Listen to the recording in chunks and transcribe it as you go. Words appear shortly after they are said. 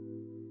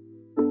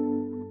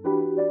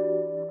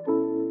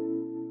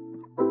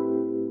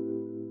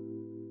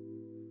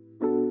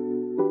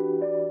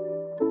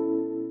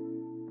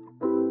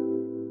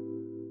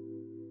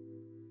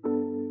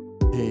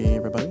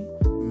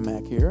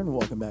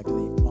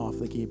Off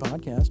the Key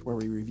podcast, where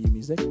we review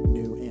music,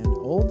 new and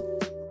old.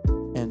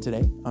 And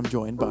today, I'm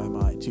joined by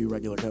my two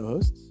regular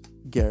co-hosts,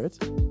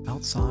 Garrett.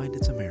 Outside,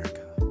 it's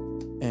America.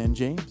 And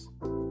James.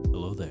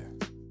 Hello there.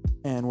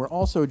 And we're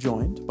also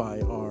joined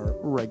by our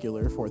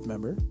regular fourth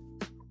member,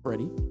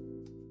 Freddie.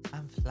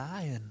 I'm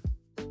flying.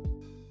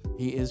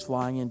 He is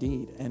flying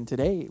indeed. And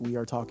today, we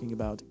are talking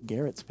about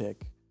Garrett's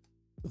pick,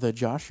 The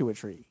Joshua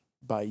Tree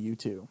by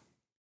U2.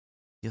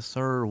 Yes,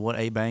 sir. What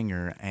a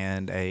banger,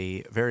 and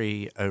a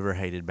very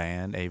overhated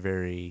band, a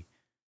very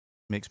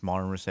mixed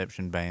modern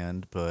reception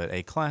band, but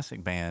a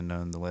classic band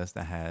nonetheless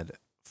that had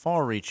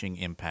far-reaching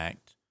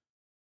impact.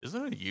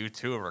 Isn't it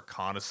U2 a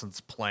reconnaissance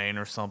plane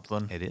or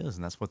something? It is,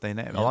 and that's what they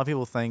named. Yeah. A lot of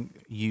people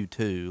think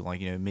U2, like,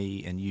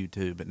 me and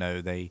U2, but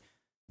no, they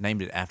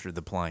named it after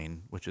the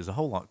plane, which is a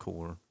whole lot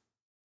cooler.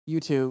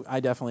 U2, I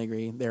definitely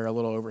agree. They're a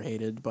little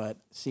overhated, but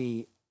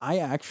see, I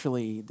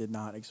actually did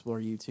not explore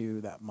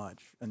U2 that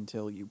much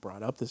until you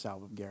brought up this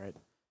album, Garrett.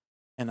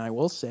 And I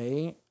will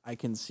say, I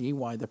can see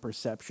why the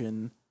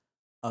perception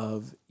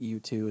of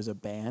U2 as a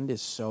band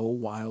is so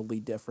wildly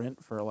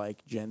different for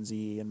like Gen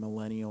Z and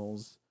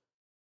millennials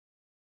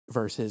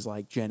versus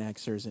like Gen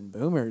Xers and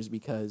boomers,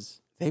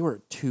 because they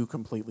were two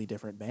completely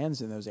different bands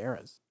in those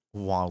eras.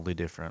 Wildly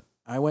different.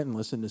 I went and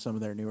listened to some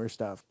of their newer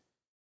stuff.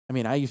 I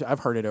mean, I've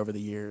heard it over the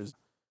years.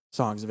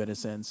 Songs of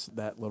Innocence,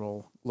 that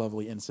little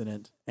lovely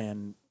incident,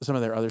 and some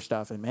of their other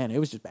stuff, and man, it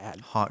was just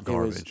bad. Hot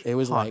garbage. It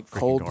was Hot like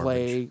freaking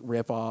Coldplay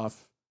ripoff,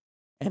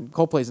 and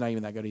Coldplay's not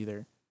even that good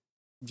either.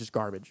 Just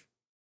garbage.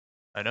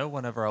 I know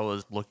whenever I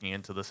was looking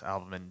into this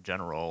album in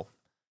general,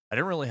 I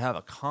didn't really have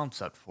a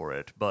concept for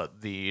it,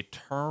 but the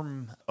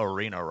term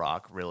arena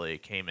rock really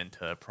came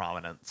into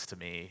prominence to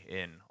me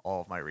in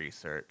all of my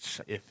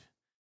research. If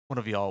one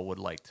of y'all would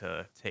like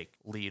to take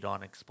lead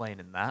on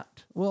explaining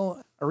that.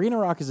 Well, arena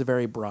rock is a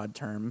very broad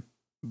term,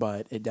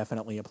 but it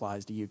definitely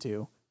applies to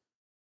U2.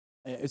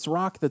 It's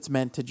rock that's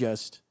meant to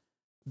just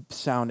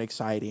sound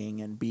exciting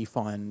and be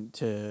fun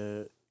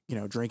to,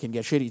 drink and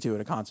get shitty to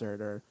at a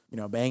concert, or,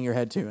 bang your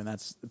head to, and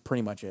that's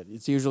pretty much it.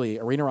 It's usually,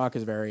 arena rock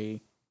is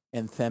very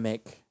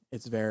anthemic,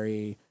 it's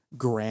very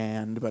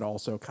grand, but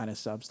also kind of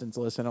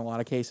substanceless in a lot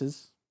of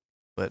cases.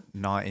 But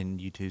not in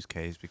U2's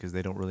case, because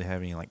they don't really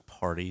have any like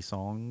party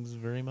songs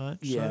very much.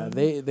 Yeah,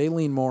 so. they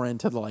lean more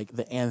into the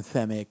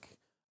anthemic,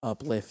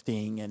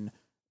 uplifting, and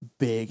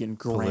big and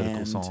Political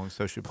grand songs,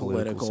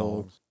 socio-political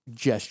songs.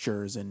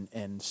 gestures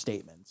and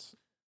statements.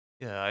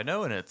 Yeah, I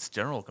know in its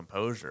general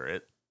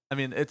composure,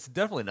 it's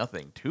definitely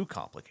nothing too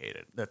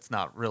complicated. That's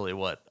not really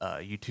what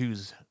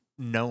U2's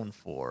known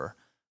for.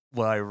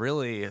 What I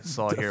really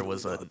saw here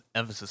was an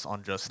emphasis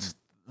on just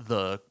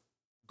the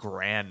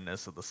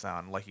grandness of the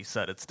sound. Like you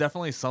said, it's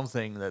definitely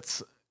something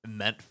that's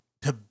meant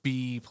to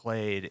be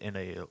played in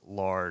a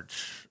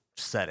large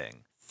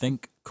setting.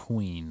 Think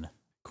Queen.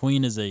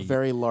 Queen is a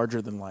Very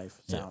larger than life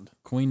sound.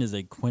 Queen is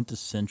a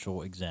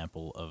quintessential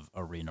example of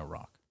arena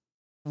rock.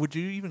 Would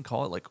you even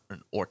call it like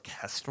an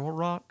orchestral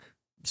rock?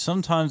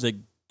 Sometimes it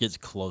gets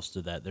close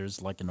to that.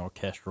 There's like an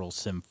orchestral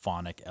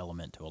symphonic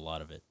element to a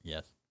lot of it.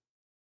 Yes.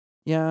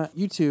 Yeah,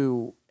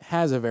 U2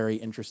 has a very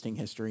interesting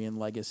history and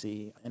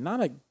legacy, and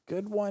not a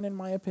good one in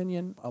my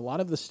opinion. A lot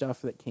of the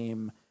stuff that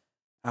came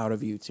out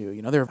of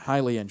U2, they're a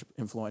highly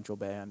influential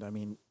band. I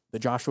mean, The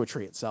Joshua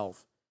Tree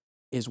itself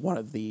is one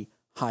of the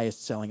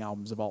highest selling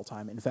albums of all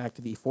time. In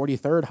fact, the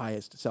 43rd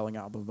highest selling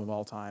album of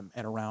all time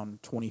at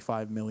around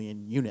 25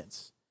 million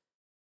units.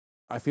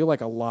 I feel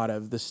like a lot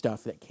of the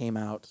stuff that came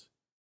out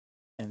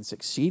and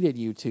succeeded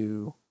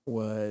U2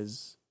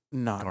 was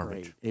not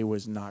Garbage. great. It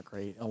was not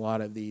great. A lot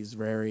of these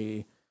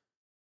very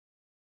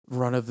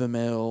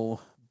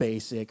run-of-the-mill,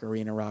 basic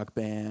arena rock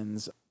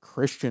bands.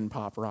 Christian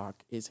pop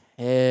rock is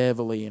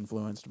heavily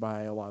influenced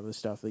by a lot of the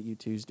stuff that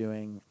U2's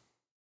doing.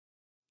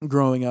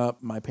 Growing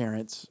up, my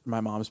parents,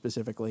 my mom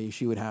specifically,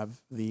 she would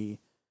have the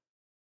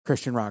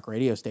Christian rock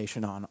radio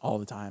station on all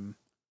the time.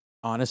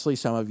 Honestly,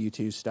 some of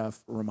U2's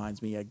stuff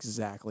reminds me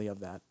exactly of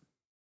that.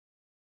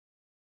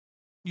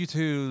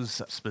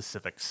 U2's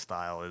specific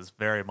style is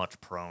very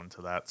much prone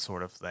to that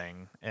sort of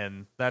thing,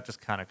 and that just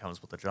kind of comes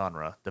with the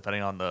genre.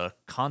 Depending on the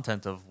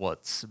content of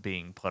what's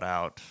being put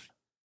out,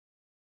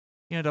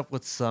 you end up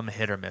with some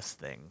hit or miss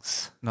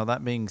things. Now,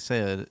 that being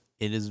said,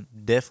 it is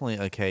definitely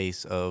a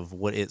case of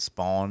what it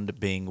spawned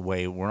being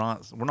way. We're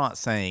not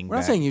saying We're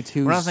not saying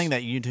U2's... We're not saying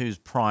that U2's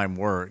prime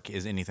work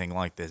is anything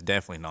like this.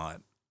 Definitely not.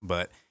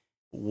 But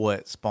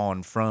what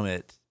spawned from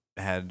it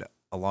had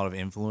a lot of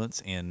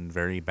influence in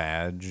very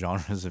bad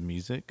genres of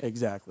music.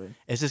 Exactly.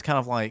 It's just kind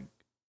of like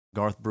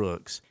Garth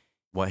Brooks.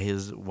 What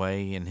his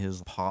way and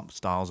his pop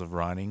styles of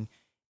writing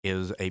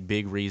is a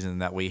big reason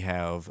that we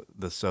have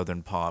the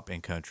Southern pop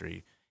and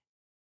country.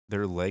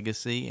 Their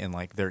legacy and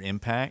like their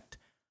impact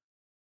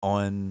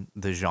on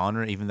the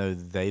genre, even though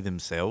they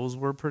themselves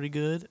were pretty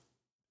good,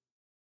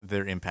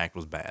 their impact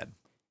was bad.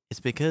 It's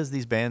because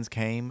these bands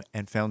came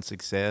and found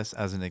success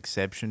as an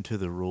exception to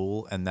the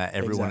rule, and that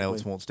everyone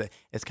else wants to.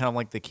 It's kind of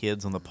like the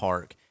kids on the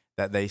park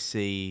that they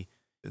see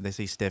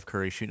Steph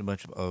Curry shooting a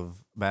bunch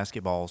of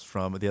basketballs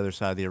from the other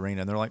side of the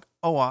arena, and they're like,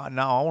 "Oh, I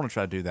want to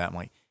try to do that." I'm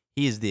like,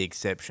 he is the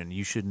exception.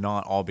 You should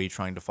not all be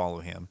trying to follow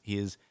him. He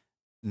is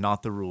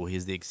not the rule. He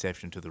is the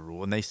exception to the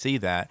rule. And they see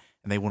that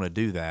and they want to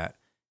do that,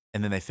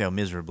 and then they fail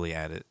miserably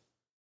at it.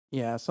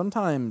 Yeah,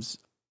 sometimes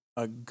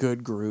a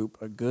good group,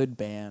 a good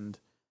band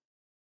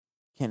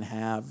can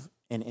have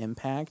an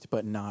impact,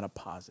 but not a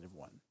positive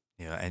one.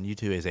 Yeah, and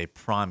U2 is a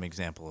prime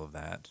example of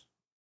that.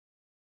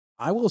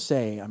 I will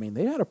say, I mean,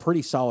 they had a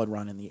pretty solid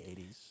run in the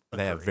 80s.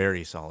 They have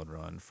very solid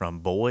run from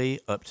Boy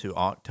up to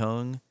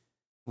Octung.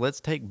 Let's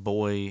take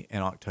Boy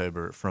and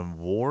October from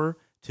War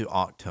to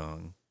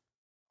Octung.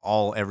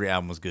 Every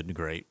album was good and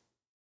great.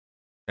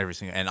 Every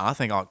single, and I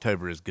think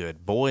October is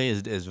good. Boy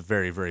is a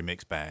very, very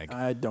mixed bag,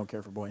 I don't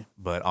care for Boy.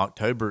 but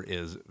October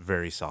is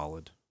very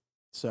solid.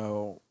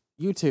 So,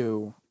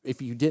 U2,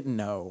 if you didn't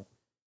know,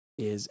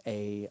 is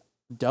a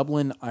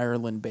Dublin,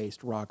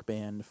 Ireland-based rock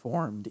band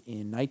formed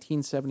in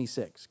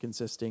 1976,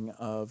 consisting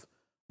of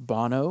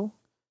Bono,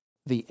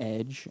 The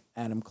Edge,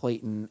 Adam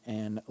Clayton,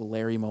 and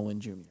Larry Mullen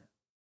Jr.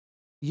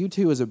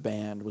 U2 as a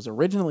band was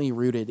originally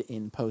rooted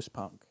in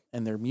post-punk,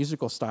 and their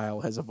musical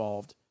style has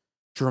evolved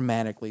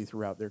dramatically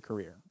throughout their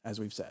career, as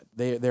we've said.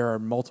 There are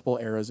multiple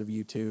eras of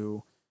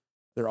U2.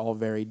 They're all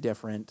very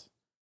different,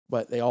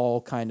 but they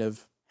all kind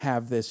of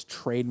have this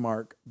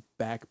trademark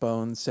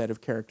backbone set of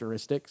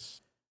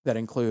characteristics that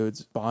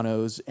includes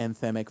Bono's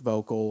anthemic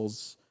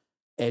vocals,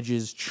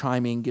 Edge's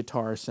chiming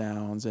guitar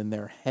sounds, and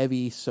their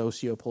heavy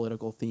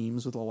socio-political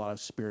themes with a lot of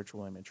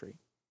spiritual imagery.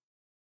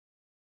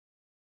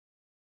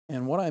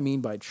 And what I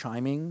mean by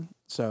chiming,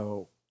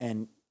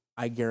 and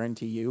I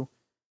guarantee you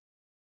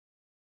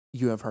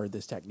have heard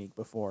this technique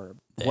before.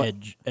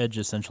 Edge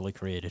essentially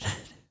created it.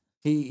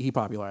 He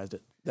popularized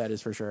it. That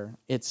is for sure.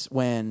 It's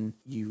when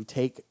you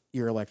take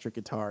your electric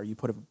guitar, you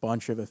put a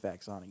bunch of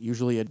effects on it,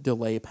 usually a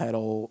delay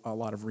pedal, a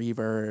lot of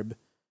reverb,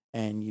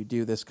 and you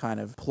do this kind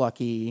of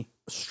plucky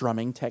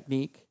strumming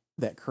technique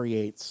that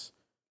creates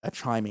a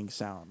chiming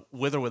sound.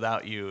 With or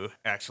Without You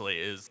actually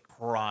is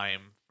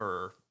prime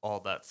for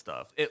all that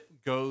stuff.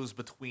 It goes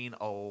between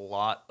a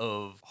lot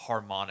of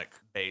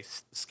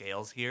harmonic-based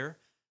scales here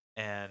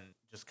and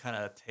just kind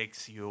of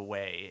takes you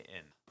away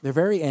in. They're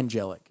very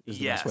angelic, is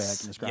the best way I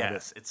can describe it.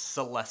 Yes, it's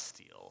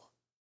celestial.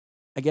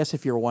 I guess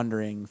if you're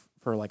wondering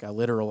for like a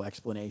literal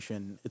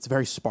explanation, it's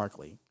very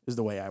sparkly, is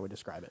the way I would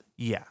describe it.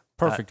 Yeah.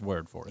 Perfect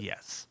word for it.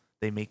 Yes.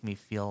 They make me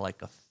feel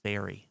like a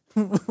fairy.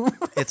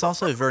 It's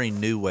also very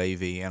new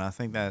wavy, and I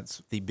think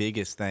that's the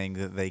biggest thing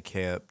that they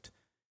kept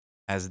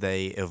as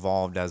they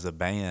evolved as a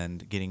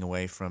band, getting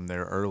away from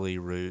their early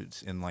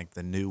roots in like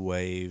the new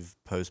wave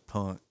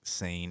post-punk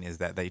scene, is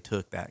that they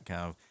took that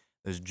kind of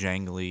those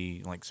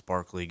jangly, like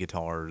sparkly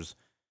guitars,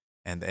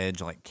 and the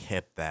Edge like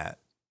kept that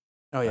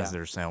as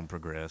their sound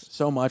progressed.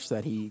 So much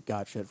that he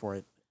got shit for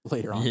it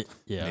later on.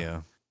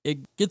 Yeah.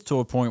 It gets to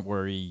a point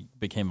where he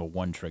became a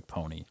one-trick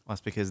pony. Well,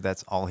 that's because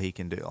that's all he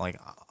can do. Like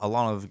a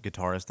lot of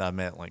guitarists I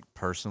met, like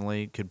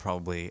personally, could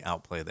probably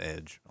outplay the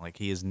Edge. Like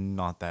he is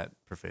not that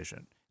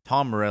proficient.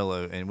 Tom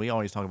Morello, and we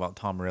always talk about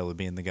Tom Morello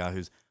being the guy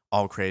who's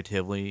all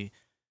creatively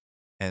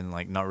and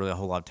like not really a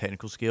whole lot of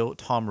technical skill.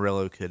 Tom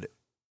Morello could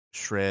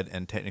shred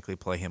and technically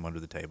play him under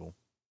the table.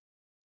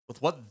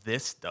 With what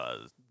this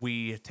does,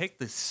 we take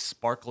this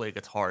sparkly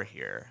guitar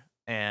here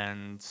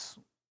and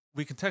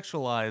we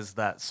contextualize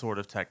that sort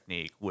of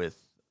technique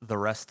with the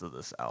rest of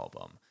this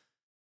album.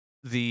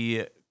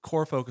 The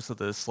core focus of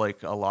this,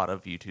 like a lot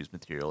of U2's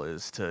material,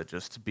 is to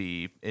just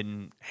be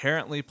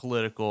inherently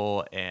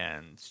political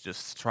and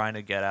just trying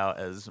to get out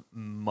as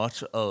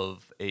much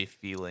of a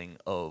feeling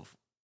of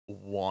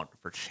want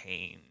for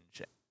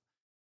change.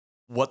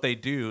 What they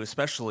do,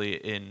 especially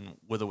in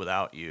With or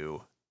Without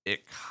You,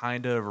 it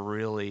kind of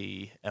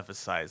really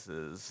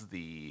emphasizes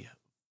the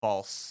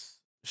false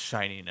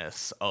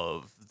shininess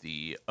of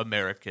the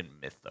American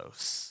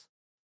mythos.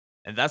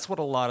 And that's what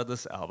a lot of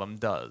this album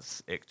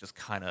does. It just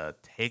kind of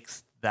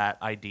takes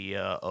that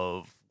idea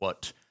of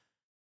what,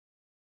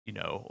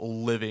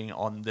 living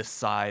on this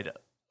side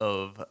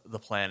of the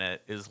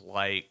planet is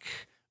like,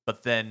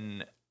 but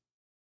then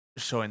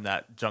showing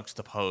that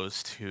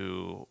juxtaposed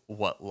to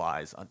what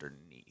lies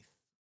underneath.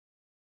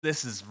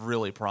 This is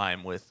really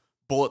prime with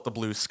Bullet the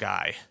Blue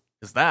Sky,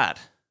 because that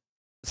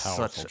is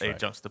such a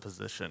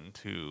juxtaposition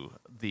to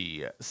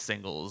the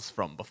singles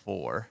from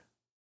before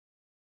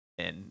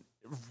and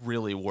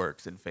really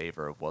works in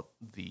favor of what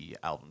the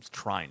album's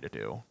trying to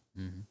do.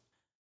 Mm-hmm.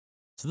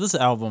 So this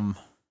album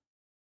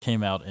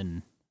came out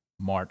in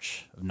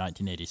March of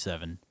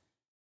 1987. And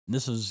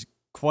this was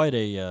quite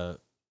a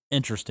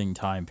interesting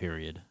time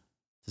period,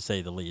 to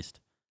say the least.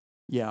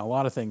 Yeah, a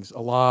lot of things, a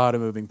lot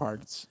of moving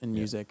parts in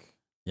music.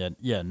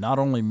 Yeah, not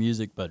only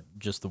music, but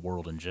just the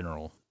world in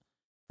general.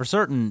 For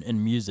certain,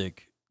 in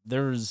music,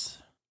 there's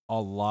a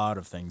lot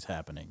of things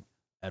happening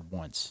at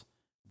once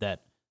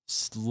that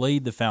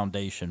laid the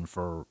foundation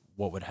for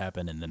what would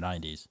happen in the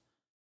 90s,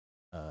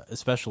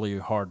 especially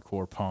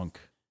hardcore punk.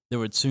 There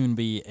would soon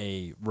be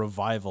a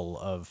revival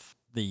of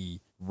the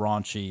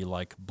raunchy,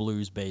 like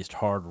blues-based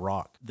hard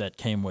rock that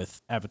came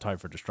with Appetite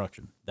for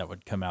Destruction that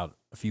would come out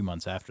a few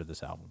months after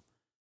this album.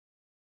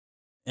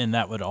 And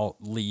that would all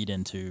lead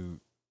into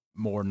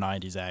more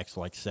 90s acts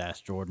like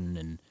Sass Jordan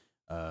and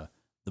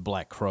the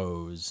Black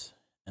Crows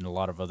and a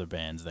lot of other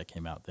bands that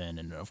came out then.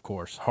 And of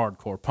course,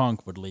 hardcore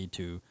punk would lead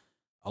to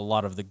a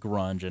lot of the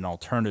grunge and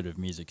alternative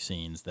music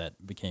scenes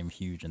that became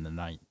huge in the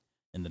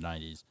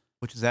 90s.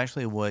 Which is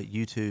actually what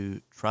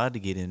U2 tried to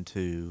get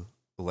into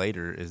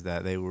later, is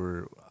that they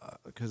were,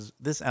 because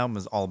this album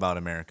is all about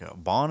America.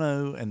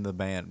 Bono and the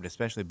band,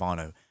 especially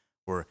Bono,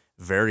 were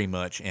very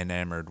much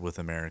enamored with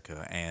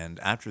America. And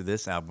after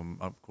this album,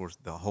 of course,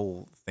 the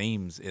whole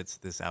themes,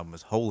 this album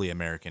is wholly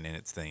American in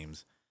its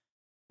themes.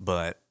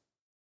 But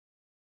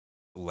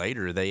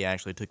later, they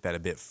actually took that a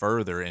bit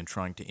further in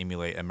trying to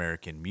emulate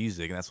American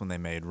music. And that's when they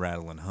made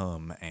Rattle and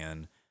Hum.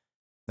 And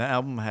that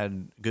album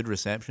had good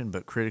reception,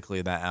 but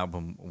critically, that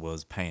album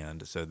was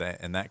panned. So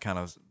that kind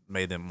of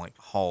made them like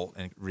halt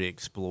and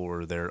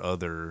re-explore their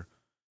other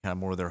kind of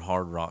more their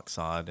hard rock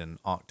side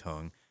and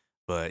Octung.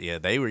 But yeah,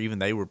 they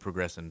were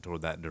progressing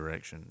toward that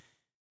direction.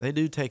 They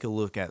do take a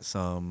look at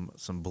some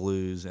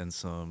blues and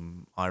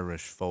some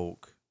Irish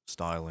folk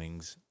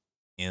stylings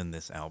in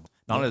this album.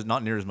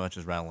 Not near as much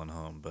as Rattle and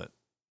Hum, but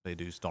they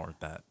do start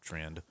that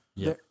trend.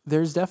 Yeah.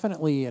 There's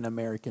definitely an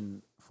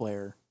American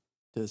flair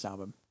to this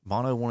album.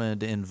 Bono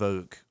wanted to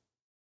invoke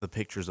the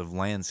pictures of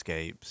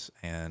landscapes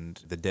and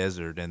the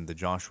desert and the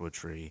Joshua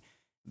Tree.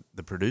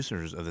 The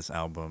producers of this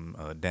album,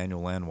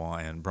 Daniel Lanois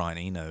and Brian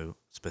Eno,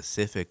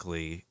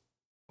 specifically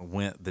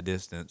went the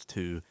distance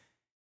to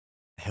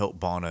help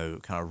Bono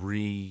kind of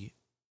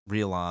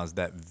realize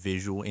that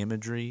visual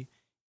imagery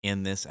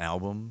in this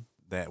album,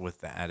 that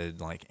with the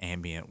added like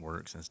ambient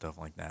works and stuff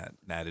like that,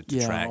 added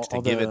to tracks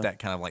to give it that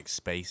kind of like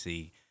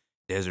spacey,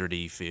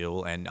 deserty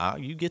feel. And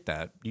you get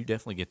that. You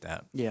definitely get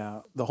that.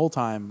 Yeah. The whole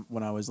time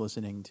when I was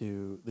listening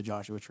to the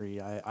Joshua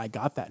Tree, I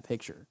got that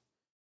picture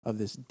of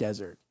this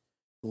desert,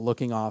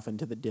 looking off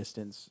into the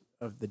distance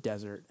of the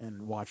desert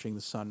and watching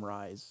the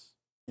sunrise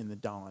in the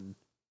dawn.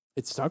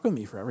 It stuck with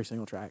me for every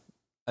single track.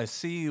 I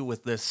see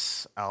with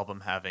this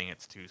album having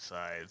its two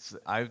sides,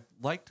 I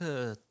like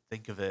to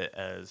think of it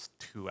as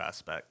two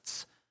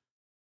aspects.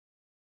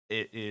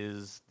 It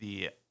is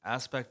the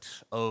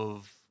aspect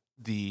of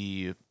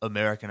the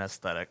American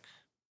aesthetic,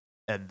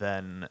 and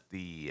then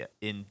the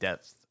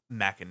in-depth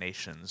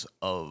machinations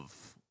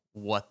of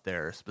what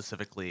they're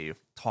specifically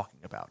talking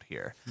about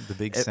here. The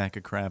big sack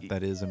of crap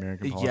that is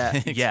American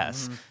politics. Yeah,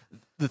 yes.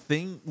 The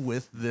thing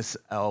with this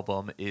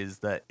album is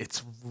that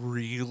it's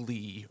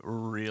really,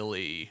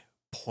 really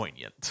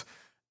poignant.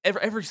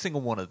 Every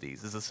single one of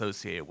these is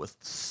associated with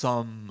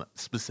some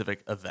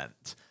specific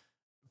event.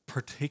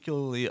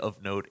 Particularly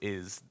of note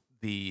is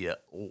the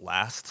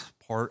last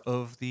part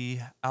of the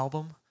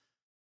album,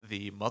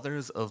 The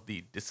Mothers of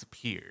the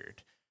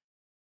Disappeared.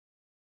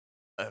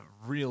 A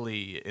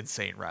really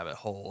insane rabbit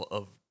hole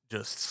of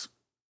just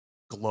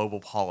global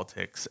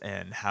politics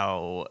and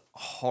how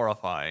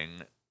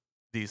horrifying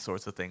these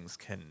sorts of things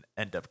can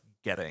end up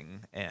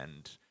getting.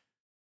 And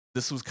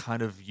this was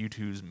kind of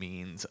U2's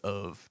means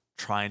of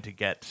trying to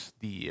get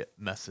the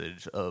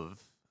message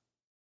of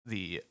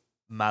the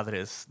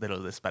Madres de los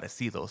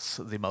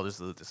Desaparecidos, the Mothers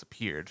of the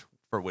Disappeared,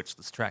 for which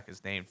this track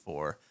is named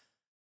for,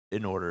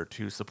 in order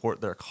to support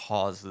their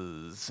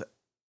causes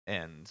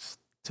and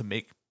to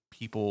make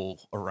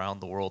people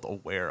around the world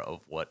aware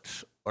of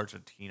what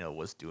Argentina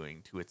was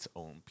doing to its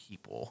own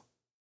people.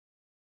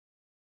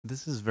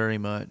 This is very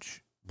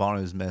much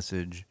Bono's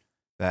message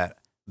that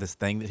this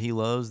thing that he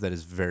loves that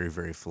is very,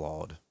 very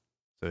flawed.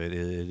 So it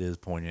is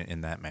poignant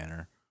in that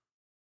manner.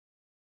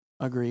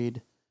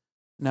 Agreed.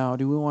 Now,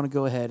 do we want to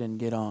go ahead and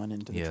get on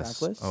into the Yes.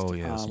 track list? Oh,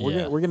 yes.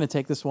 We're gonna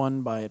take this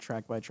one by a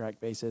track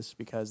basis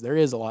because there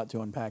is a lot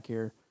to unpack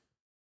here,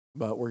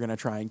 but we're gonna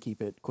try and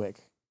keep it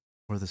quick.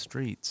 Where the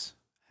streets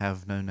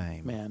have no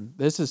name. Man,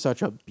 this is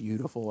such a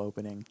beautiful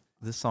opening.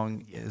 This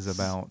song is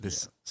about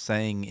this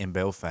saying in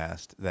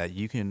Belfast that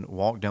you can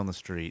walk down the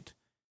street,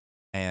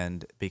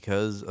 and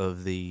because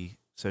of the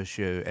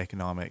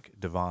socioeconomic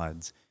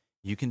divides,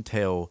 you can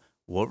tell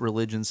what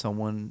religion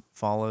someone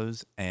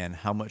follows and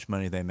how much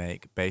money they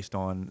make based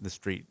on the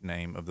street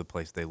name of the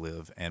place they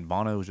live. And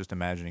Bono was just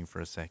imagining for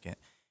a second.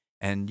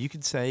 And you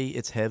could say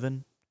it's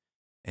heaven,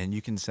 and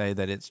you can say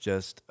that it's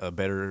just a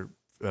better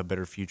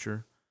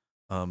future.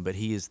 But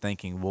he is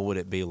thinking, what would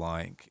it be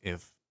like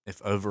if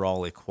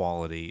overall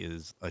equality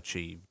is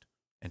achieved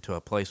into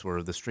a place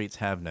where the streets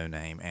have no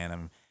name?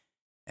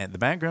 And the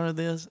background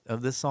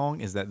of this song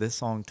is that this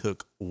song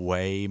took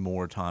way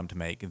more time to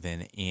make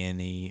than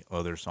any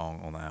other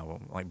song on the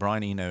album. Like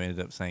Brian Eno ended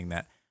up saying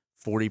that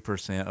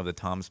 40% of the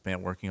time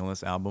spent working on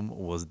this album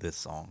was this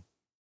song.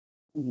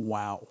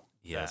 Wow.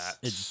 Yes.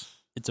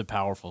 It's a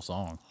powerful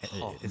song. It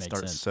It makes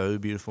starts sense. so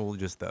beautiful,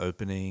 just the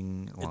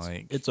opening.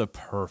 It's a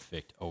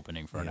perfect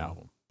opening for an Yeah.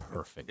 album.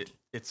 Perfect.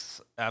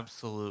 It's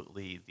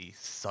absolutely the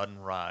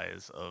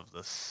sunrise of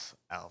this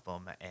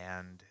album,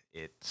 and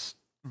it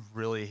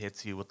really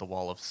hits you with the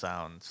wall of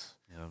sounds.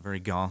 very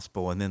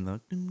gospel, and then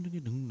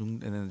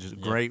and then just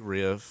great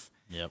riff.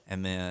 Yep.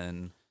 And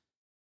then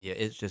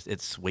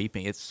it's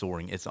sweeping, it's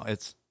soaring,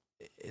 it's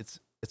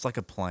like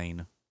a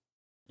plane.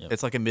 Yep.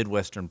 It's like a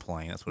Midwestern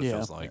playing. That's what it Yeah.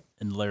 feels like.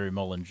 And Larry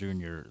Mullen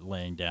Jr.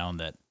 laying down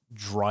that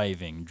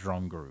driving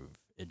drum groove.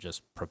 It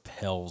just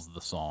propels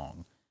the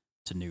song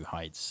to new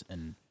heights.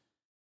 And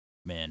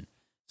man,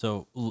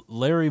 so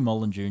Larry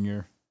Mullen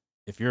Jr.,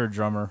 if you're a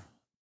drummer,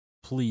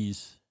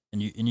 please,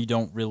 and you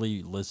don't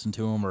really listen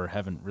to him or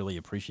haven't really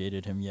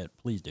appreciated him yet,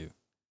 please do.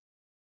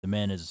 The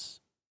man is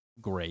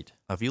great.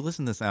 If you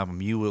listen to this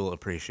album, you will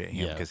appreciate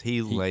him Yeah, because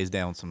he lays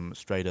down some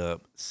straight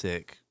up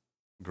sick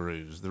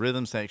grooves. The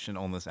rhythm section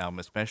on this album,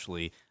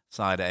 especially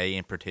side A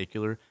in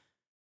particular,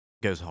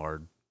 goes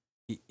hard.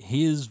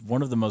 He is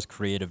one of the most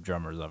creative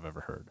drummers I've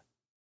ever heard.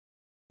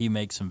 He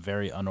makes some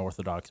very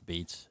unorthodox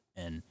beats,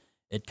 and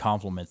it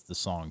complements the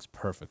songs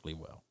perfectly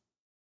well.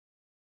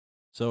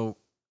 So,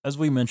 as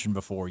we mentioned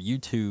before,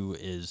 U2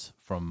 is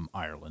from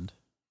Ireland,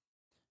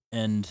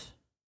 and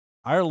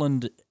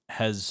Ireland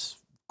has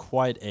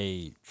quite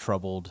a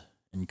troubled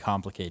and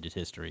complicated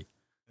history,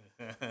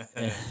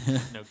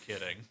 No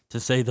kidding. to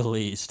say the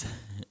least.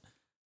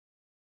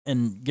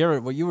 And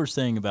Garrett, what you were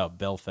saying about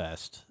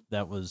Belfast,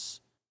 that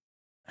was,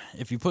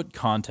 if you put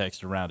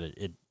context around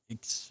it,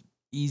 it's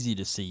easy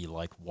to see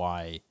like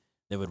why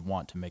they would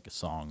want to make a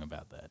song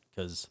about that.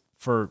 Because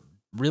for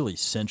really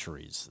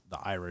centuries, the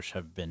Irish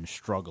have been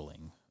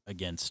struggling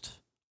against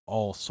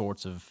all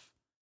sorts of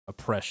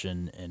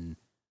oppression and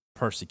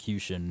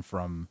persecution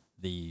from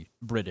the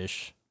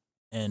British.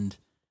 And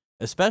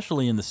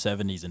especially in the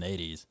 70s and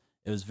 80s,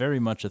 it was very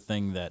much a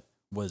thing that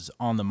was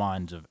on the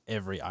minds of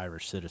every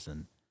Irish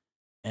citizen,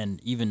 and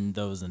even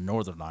those in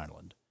Northern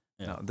Ireland.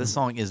 No, this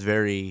song is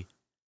very,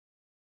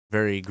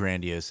 very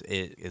grandiose.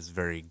 It is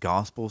very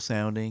gospel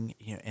sounding,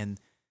 and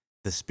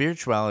the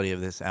spirituality of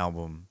this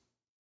album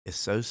is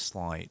so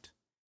slight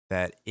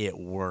that it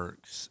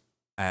works.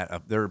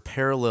 There are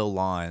parallel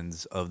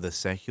lines of the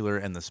secular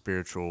and the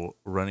spiritual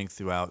running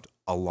throughout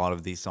a lot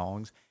of these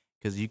songs,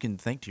 because you can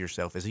think to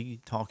yourself, is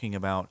he talking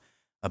about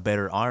a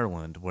better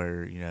Ireland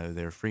where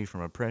they're free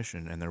from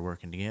oppression and they're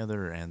working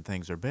together and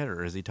things are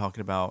better? Or is he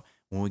talking about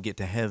when we get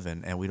to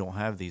heaven and we don't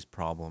have these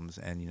problems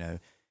and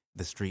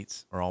the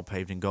streets are all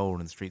paved in gold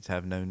and the streets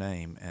have no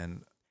name?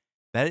 And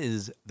that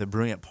is the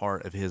brilliant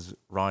part of his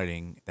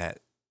writing,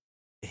 that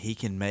he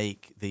can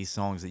make these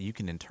songs that you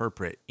can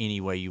interpret any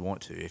way you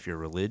want to. If you're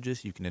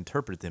religious, you can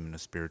interpret them in a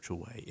spiritual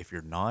way. If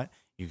you're not,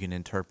 you can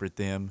interpret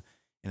them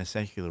in a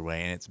secular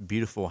way. And it's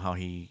beautiful how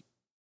he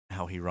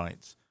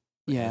writes.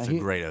 Yeah, It's a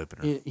great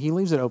opener. He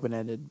leaves it open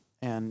ended,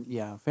 and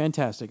yeah,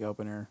 fantastic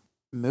opener.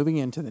 Moving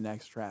into the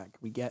next track,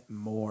 we get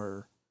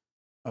more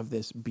of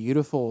this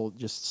beautiful,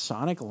 just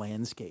sonic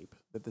landscape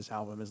that this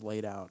album has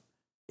laid out.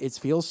 It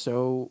feels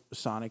so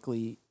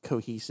sonically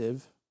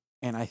cohesive,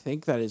 and I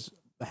think that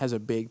has a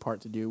big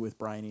part to do with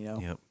Brian Eno.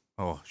 Yep.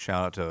 Oh,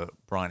 shout out to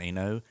Brian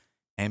Eno,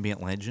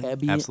 ambient legend,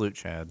 absolute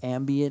Chad.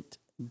 Ambient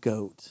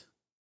goat.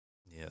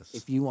 Yes.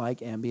 If you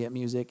like ambient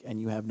music and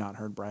you have not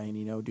heard Brian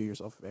Eno, do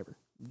yourself a favor.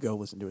 Go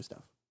listen to his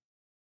stuff.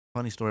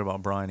 Funny story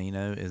about Brian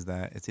Eno is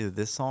that it's either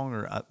this song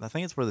or I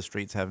think it's Where the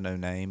Streets Have No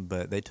Name,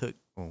 but they took,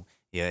 it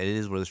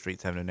is Where the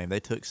Streets Have No Name. They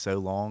took so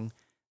long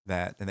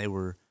and they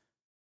were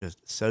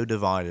just so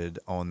divided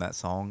on that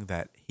song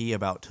that he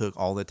about took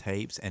all the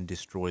tapes and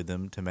destroyed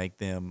them to make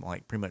them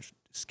like pretty much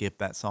skip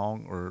that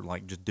song or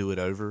like just do it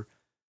over.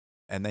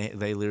 And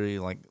they literally,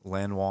 like,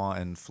 Lanois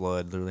and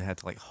Flood literally had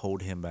to like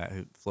hold him back.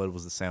 Flood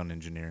was the sound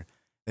engineer.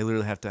 They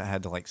literally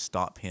had to like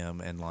stop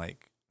him and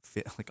like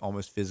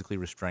almost physically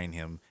restrain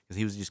him, because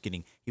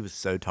he was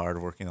so tired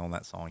of working on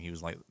that song. He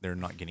was like, they're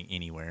not getting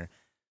anywhere.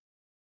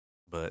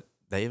 But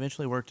they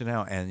eventually worked it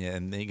out, and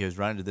then it goes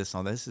right into this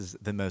song. This is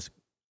the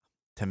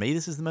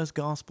most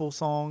gospel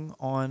song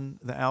on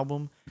the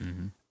album.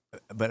 Mm-hmm.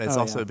 But it's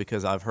also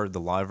because I've heard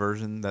the live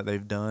version that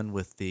they've done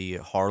with the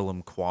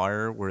Harlem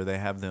Choir, where they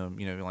have them,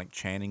 like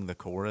chanting the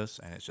chorus,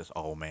 and it's just,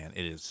 oh man,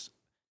 it is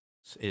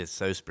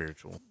so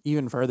spiritual.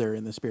 Even further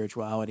in the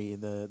spirituality,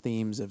 the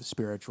themes of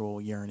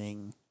spiritual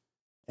yearning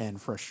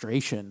and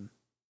frustration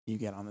you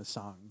get on this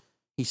song.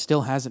 He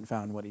still hasn't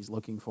found what he's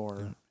looking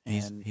for. Yeah.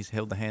 And he's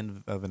held the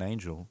hand of an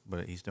angel,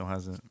 but he still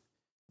hasn't.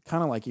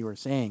 Kind of like you were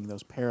saying,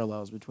 those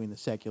parallels between the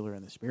secular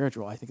and the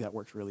spiritual, I think that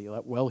works really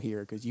well here,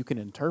 because you can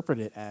interpret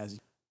it as,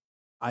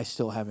 I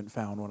still haven't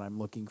found what I'm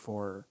looking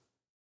for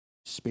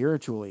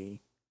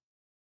spiritually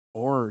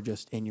or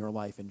just in your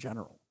life in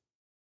general.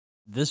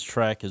 This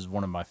track is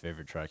one of my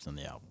favorite tracks on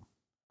the album.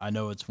 I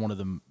know it's one of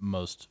the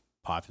most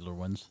popular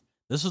ones.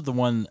 This is the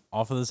one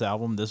off of this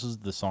album. This is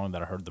the song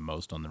that I heard the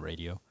most on the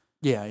radio.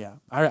 Yeah.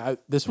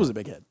 This was a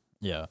big hit.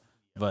 Yeah.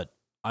 But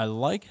I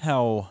like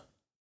how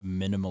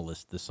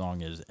minimalist this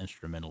song is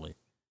instrumentally.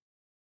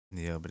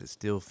 Yeah, but it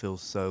still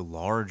feels so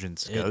large in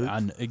scope.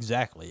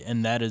 Exactly.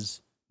 And that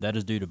is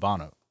due to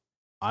Bono.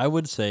 I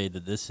would say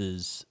that this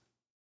is,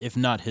 if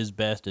not his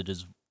best, it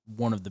is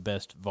one of the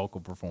best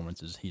vocal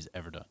performances he's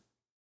ever done.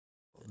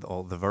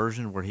 The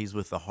version where he's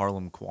with the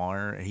Harlem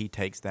Choir, he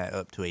takes that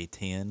up to a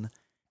 10,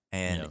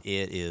 and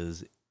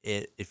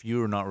if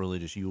you are not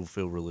religious, you will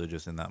feel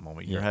religious in that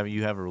moment. You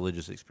have a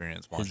religious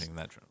experience watching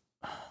that.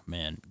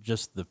 Man,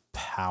 just the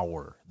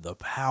power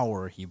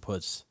he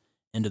puts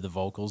into the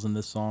vocals in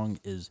this song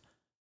is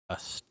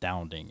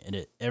astounding,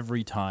 and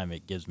every time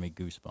it gives me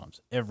goosebumps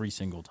every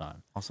single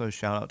time. Also,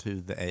 shout out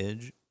to The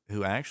Edge,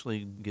 who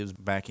actually gives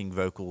backing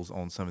vocals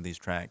on some of these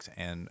tracks,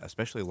 and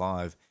especially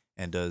live,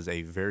 and does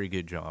a very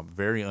good job.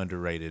 Very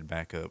underrated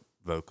backup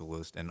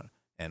vocalist,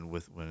 and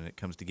with when it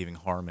comes to giving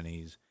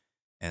harmonies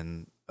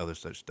and other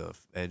such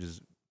stuff, Edge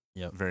is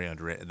very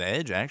underrated. The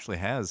Edge actually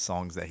has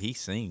songs that he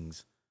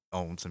sings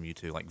on some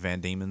YouTube, like Van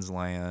Diemen's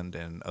Land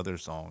and other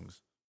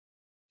songs.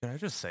 Can I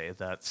just say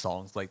that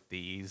songs like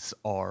these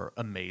are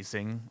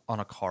amazing on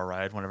a car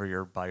ride whenever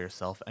you're by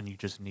yourself and you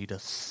just need to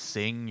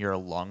sing your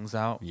lungs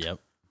out? Yep.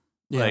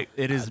 Like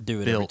it I is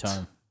do it built. every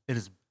time. It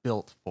is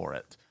built for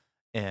it.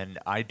 And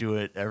I do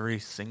it every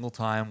single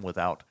time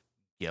without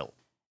guilt.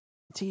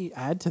 To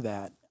add to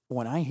that,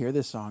 when I hear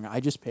this song,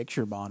 I just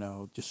picture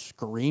Bono just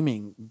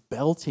screaming,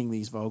 belting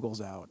these vocals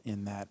out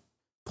in that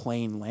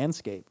plain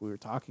landscape we were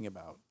talking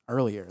about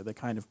earlier, the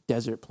kind of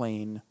desert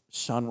plain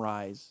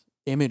sunrise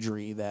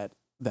imagery that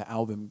the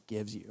album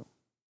gives you.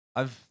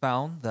 I've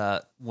found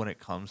that when it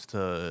comes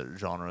to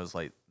genres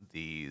like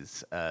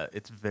these,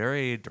 it's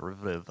very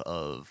derivative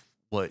of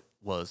what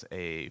was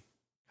a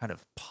kind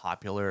of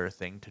popular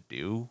thing to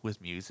do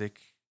with music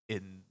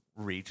in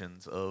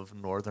regions of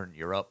Northern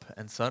Europe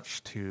and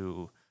such,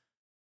 to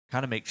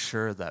kind of make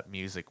sure that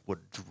music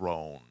would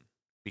drone,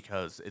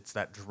 because it's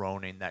that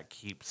droning that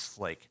keeps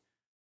like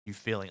you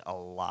feeling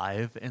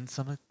alive in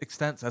some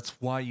extent. That's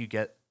why you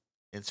get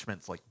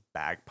instruments like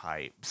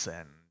bagpipes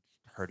and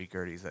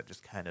hurdy-gurdies that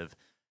just kind of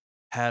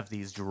have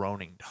these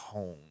droning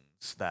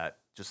tones that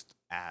just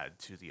add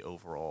to the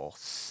overall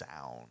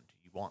sound.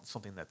 You want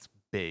something that's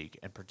big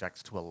and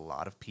projects to a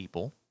lot of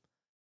people,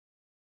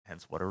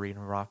 hence what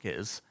arena rock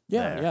is.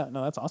 Yeah,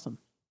 no, that's awesome.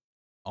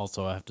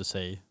 Also, I have to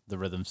say the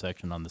rhythm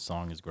section on the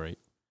song is great.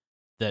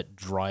 That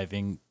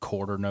driving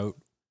quarter note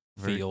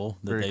feel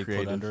that very they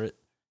creative. put under it.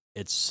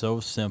 It's so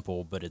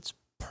simple, but it's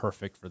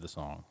perfect for the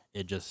song.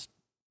 It just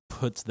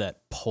puts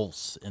that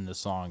pulse in the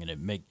song,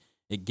 and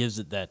it gives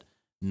it that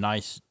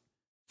nice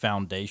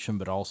foundation,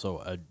 but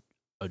also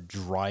a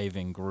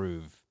driving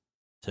groove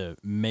to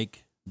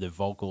make the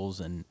vocals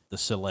and the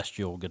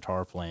celestial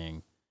guitar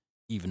playing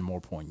even more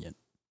poignant.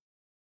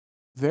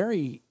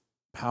 Very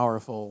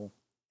powerful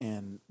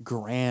and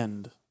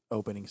grand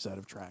opening set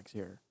of tracks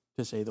here,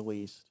 to say the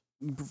least.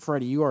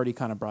 Freddie, you already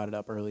kind of brought it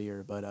up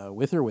earlier, but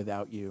With or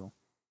Without You,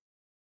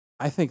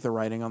 I think the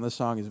writing on this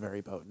song is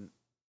very potent.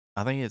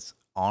 I think it's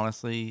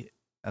honestly,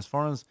 as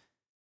far as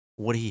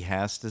what he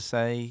has to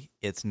say,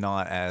 it's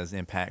not as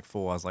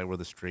impactful as like Where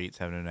the Streets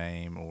Have No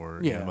Name or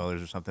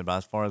Mothers or something. But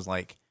as far as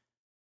like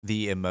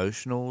the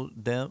emotional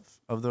depth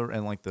of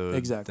and like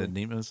the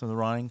deepness of the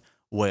writing,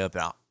 way up.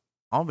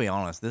 I'll be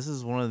honest, this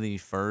is one of the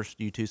first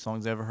U2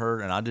 songs I ever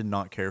heard, and I did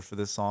not care for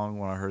this song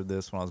when I heard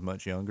this when I was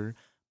much younger.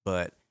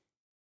 But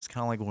it's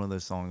kind of like one of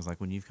those songs,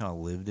 like when you've kind of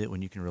lived it,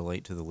 when you can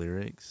relate to the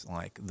lyrics,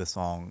 like the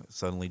song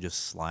suddenly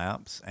just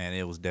slaps, and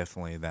it was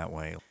definitely that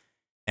way.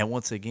 And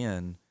once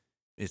again,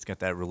 it's got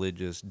that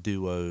religious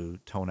duo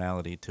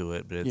tonality to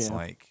it, but it's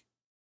like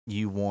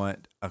you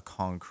want a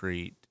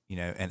concrete,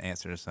 an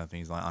answer to something.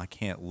 He's like, I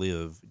can't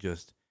live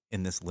just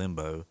in this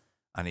limbo.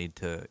 I need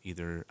to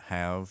either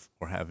have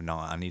or have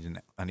not. I need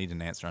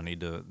an answer. I need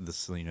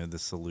the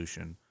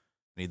solution.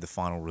 I need the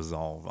final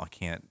resolve. I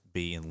can't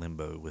be in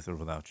limbo with or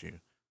without you.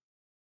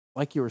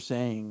 Like you were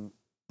saying,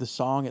 the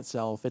song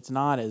itself, it's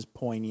not as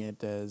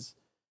poignant as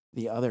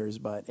the others,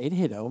 but it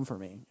hit home for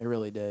me. It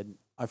really did.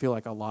 I feel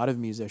like a lot of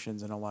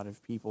musicians and a lot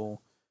of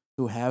people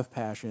who have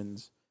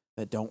passions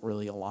that don't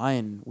really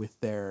align with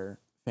their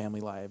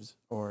family lives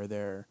or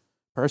their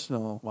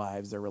personal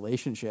lives, their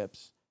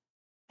relationships,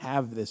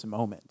 have this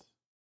moment.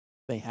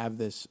 They have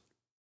this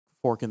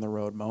fork in the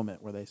road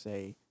moment where they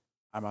say,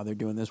 I'm either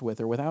doing this with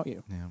or without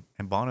you. Yeah.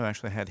 And Bono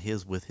actually had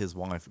his with his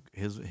wife.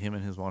 Him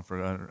and his wife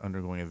were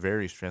undergoing a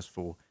very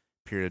stressful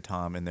period of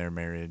time in their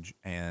marriage,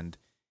 and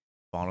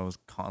Bono was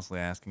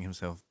constantly asking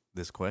himself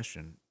this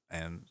question,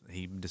 and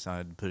he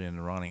decided to put it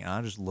into running. And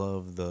I just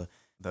love the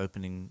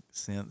opening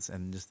synths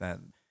and just that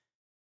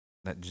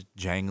just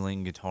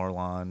jangling guitar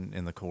line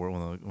in the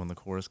chorus when the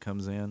chorus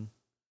comes in.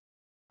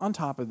 On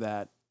top of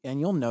that, and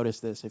you'll notice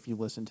this if you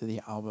listen to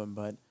the album,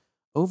 but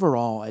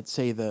overall, I'd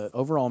say the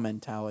overall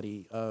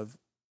mentality of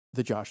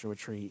the Joshua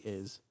Tree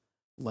is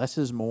less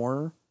is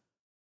more,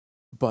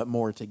 but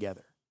more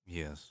together.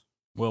 Yes.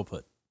 Well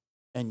put.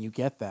 And you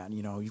get that.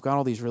 You've got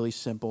all these really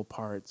simple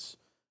parts,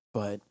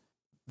 but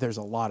there's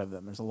a lot of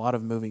them. There's a lot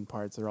of moving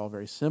parts. They're all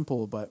very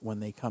simple, but when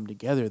they come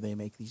together, they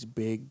make these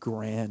big,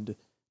 grand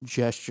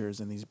gestures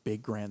and these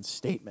big, grand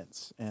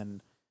statements.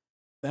 And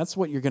that's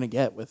what you're going to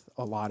get with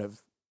a lot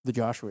of the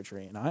Joshua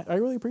Tree. And I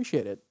really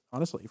appreciate it,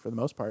 honestly, for the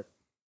most part.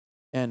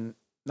 And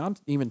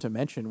not even to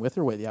mention, With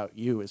or Without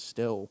You is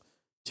still,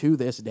 to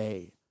this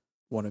day,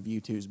 one of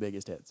U2's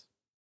biggest hits.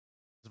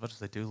 As much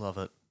as I do love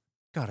it,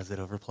 God, is it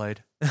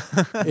overplayed?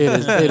 It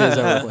is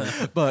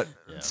overplayed. But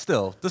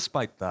still,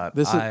 despite that,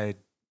 I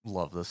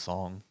love this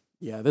song.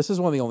 Yeah, this is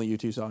one of the only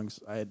U2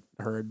 songs I had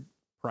heard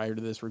prior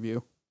to this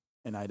review,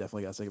 and I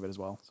definitely got sick of it as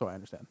well, so I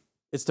understand.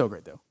 It's still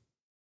great, though.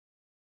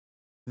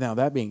 Now,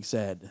 that being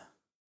said,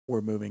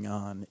 we're moving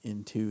on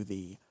into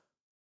the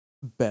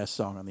best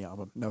song on the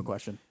album. No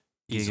question.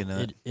 Giga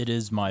Nut. It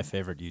is my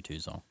favorite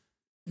U2 song.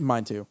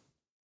 Mine too.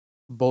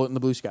 Bullet in the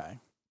Blue Sky.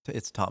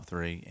 It's top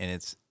 3, and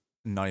it's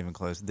not even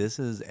close. This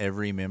is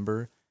every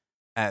member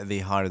at the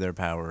height of their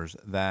powers.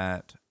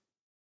 That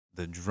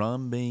the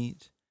drum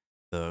beat,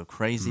 the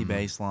crazy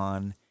bass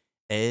line,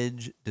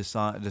 Edge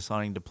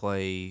deciding to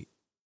play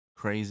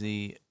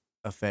crazy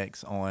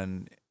effects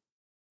on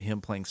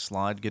him playing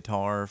slide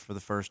guitar for the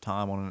first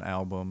time on an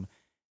album,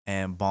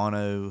 and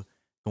Bono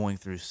going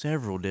through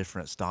several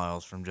different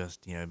styles from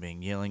just,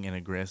 being yelling and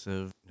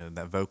aggressive,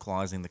 that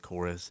vocalizing the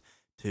chorus,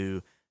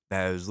 to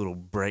those little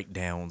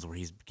breakdowns where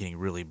he's getting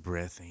really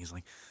breathy. He's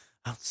like,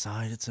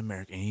 outside it's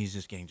America. And he's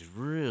just getting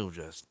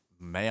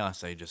may I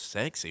say, just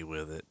sexy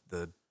with it.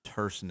 The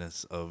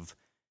terseness of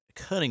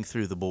cutting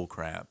through the bull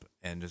crap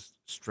and just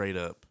straight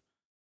up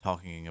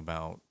talking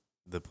about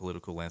the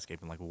political landscape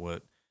and like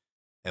what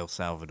El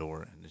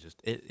Salvador, and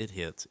it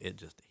hits. It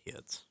just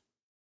hits.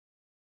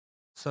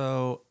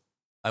 So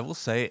I will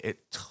say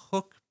it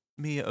took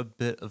me a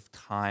bit of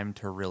time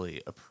to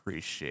really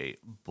appreciate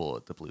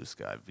Bullet the Blue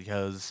Sky,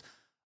 because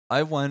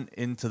I went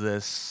into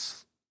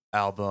this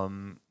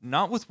album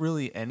not with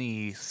really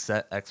any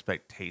set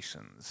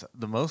expectations.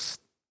 The most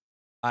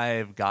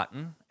I've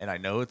gotten, and I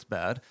know it's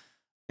bad,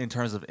 in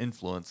terms of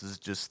influence is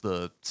just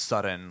the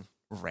sudden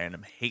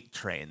random hate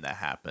train that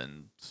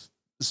happened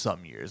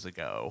some years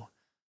ago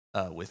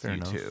with Fair U2.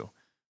 enough.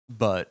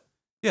 But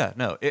yeah,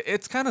 no,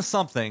 it's kind of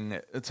something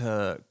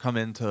to come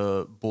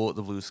into Bullet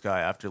the Blue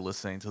Sky after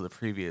listening to the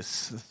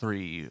previous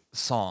 3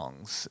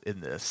 songs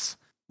in this,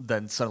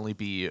 then suddenly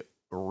be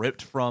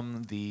ripped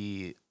from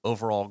the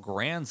overall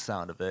grand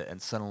sound of it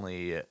and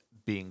suddenly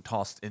being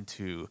tossed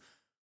into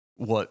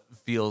what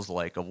feels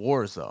like a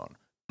war zone.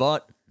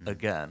 But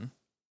again,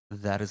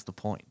 that is the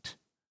point.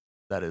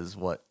 That is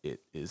what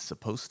it is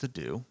supposed to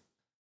do.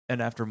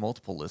 And after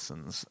multiple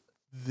listens,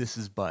 this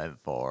is by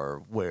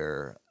far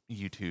where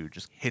U2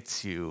 just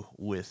hits you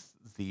with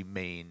the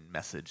main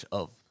message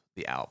of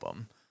the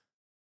album.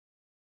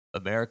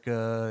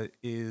 America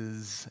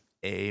is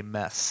a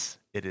mess.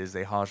 It is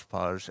a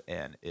hodgepodge,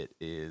 and it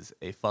is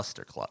a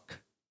fustercluck.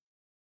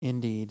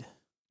 Indeed.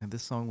 And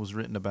this song was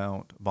written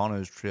about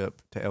Bono's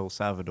trip to El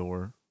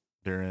Salvador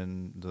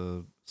during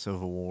the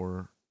Civil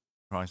War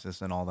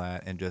crisis and all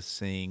that, and just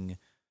seeing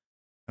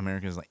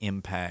America's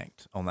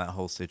impact on that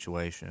whole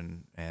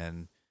situation.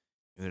 And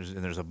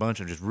there's a bunch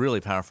of just really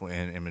powerful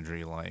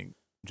imagery, like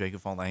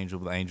Jacob found the angel,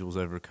 but the angels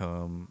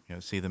overcome.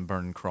 See them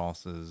burning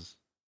crosses.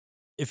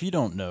 If you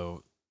don't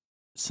know,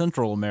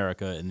 Central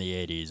America in the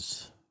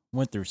 80s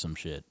went through some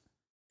shit.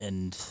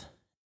 And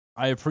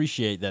I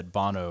appreciate that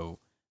Bono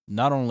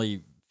not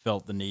only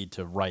felt the need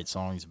to write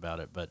songs about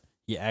it, but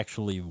he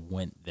actually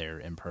went there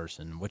in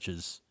person, which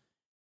is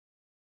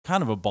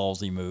kind of a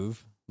ballsy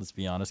move, let's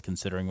be honest,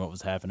 considering what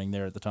was happening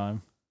there at the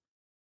time.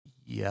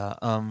 Yeah,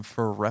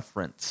 for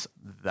reference,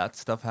 that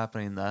stuff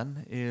happening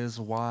then is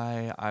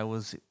why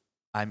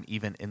I'm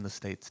even in the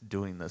States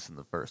doing this in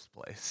the first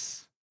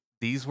place.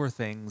 These were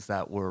things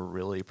that were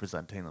really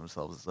presenting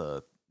themselves as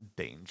a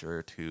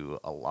danger to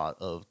a lot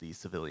of the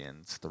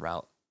civilians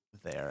throughout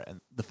there. And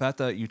the fact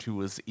that U2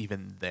 was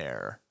even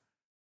there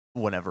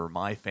whenever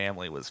my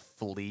family was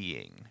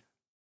fleeing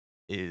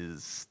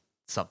is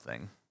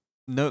something.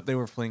 Note they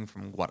were fleeing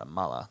from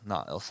Guatemala,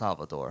 not El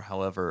Salvador.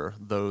 However,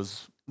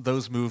 those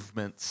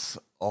movements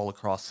all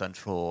across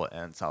Central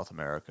and South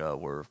America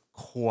were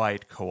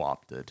quite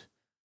co-opted,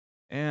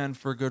 and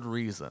for good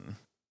reason.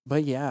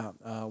 But yeah,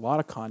 a lot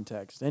of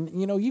context. And,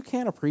 you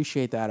can't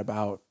appreciate that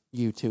about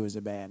U2 as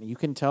a band. You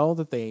can tell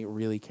that they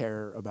really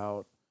care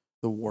about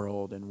the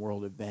world and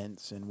world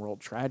events and world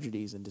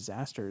tragedies and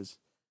disasters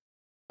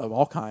of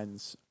all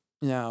kinds.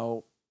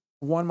 Now,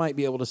 one might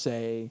be able to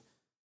say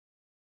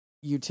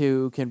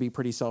U2 can be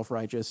pretty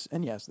self-righteous,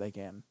 and yes, they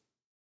can.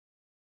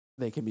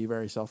 They can be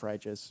very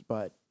self-righteous,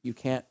 but you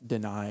can't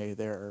deny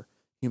their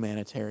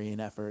humanitarian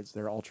efforts,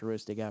 their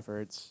altruistic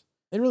efforts.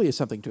 It really is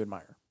something to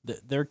admire.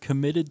 They're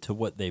committed to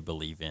what they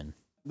believe in.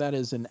 That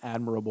is an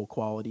admirable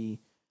quality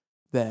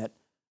that,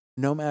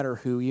 no matter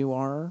who you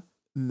are,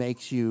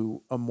 makes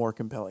you a more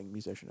compelling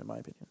musician, in my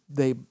opinion.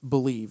 They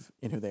believe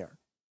in who they are.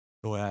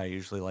 The way I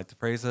usually like to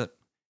phrase it,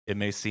 it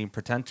may seem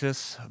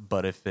pretentious,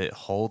 but if it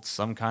holds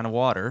some kind of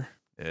water,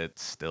 it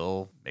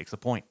still makes a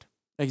point.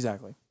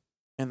 Exactly.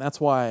 And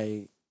that's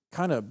why,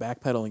 kind of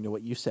backpedaling to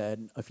what you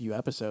said a few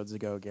episodes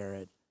ago,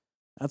 Garrett,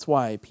 that's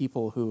why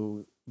people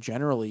who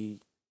generally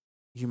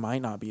you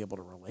might not be able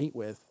to relate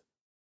with,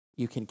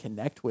 you can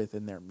connect with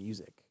in their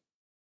music.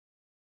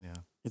 Yeah.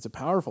 It's a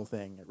powerful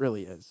thing. It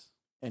really is.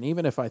 And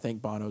even if I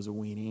think Bono's a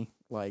weenie,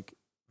 like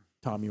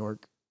Tom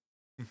York,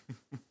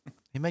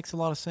 He makes a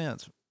lot of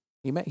sense.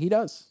 he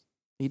does.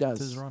 He It's does.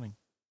 his running.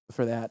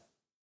 For that,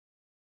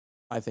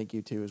 I think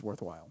U2 is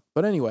worthwhile.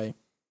 But anyway,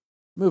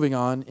 moving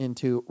on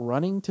into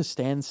Running to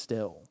Stand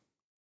Still.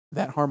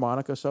 That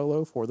harmonica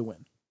solo for the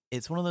win.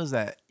 It's one of those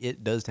that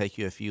it does take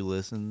you a few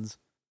listens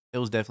it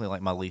was definitely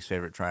like my least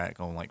favorite track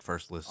on like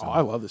first listen. Oh,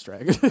 I love this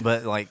track.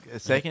 But like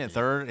second and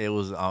third, it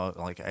was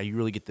like you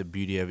really get the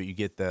beauty of it. You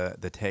get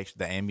the text,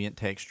 the ambient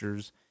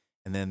textures,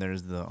 and then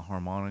there's the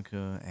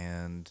harmonica,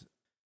 and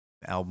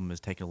the album is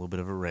taking a little bit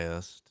of a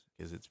rest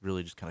because it's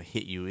really just kind of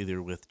hit you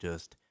either with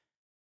just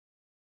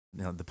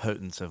the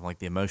potence of like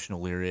the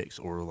emotional lyrics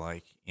or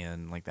like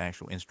in like the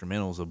actual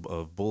instrumentals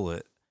of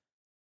Bullet.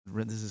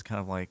 This is kind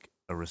of like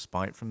a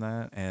respite from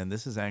that, and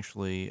this is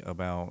actually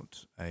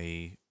about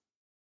a.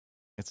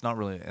 It's not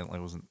really it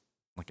wasn't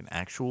like an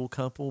actual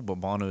couple, but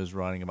Bono is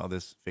writing about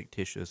this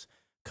fictitious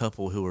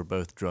couple who are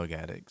both drug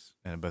addicts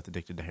and both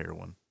addicted to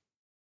heroin.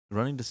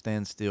 Running to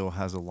Stand Still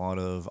has a lot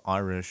of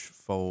Irish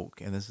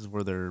folk, and this is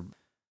where their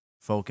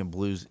folk and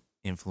blues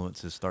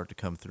influences start to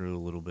come through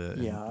a little bit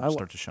and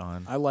start to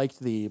shine. I liked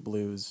the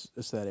blues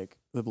aesthetic,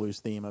 the blues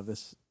theme of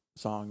this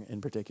song in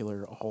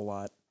particular a whole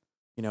lot.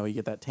 You know, you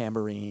get that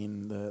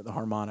tambourine, the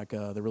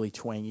harmonica, the really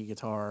twangy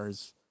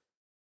guitars.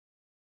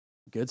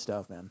 Good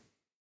stuff, man.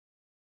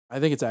 I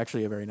think it's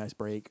actually a very nice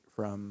break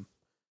from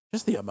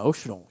just the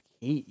emotional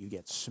heat you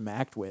get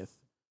smacked with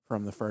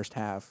from the first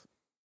half.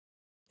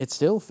 It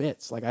still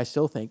fits. Like, I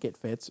still think it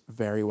fits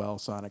very well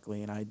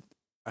sonically. And I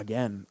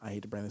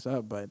hate to bring this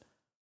up, but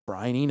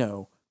Brian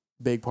Eno,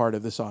 big part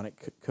of the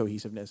sonic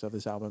cohesiveness of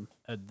this album.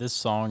 This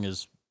song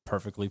is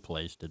perfectly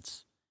placed.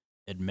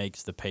 It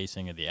makes the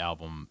pacing of the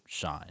album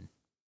shine.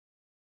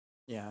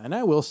 Yeah, and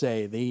I will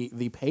say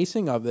the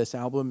pacing of this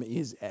album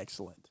is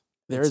excellent.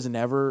 There's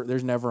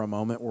never a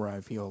moment where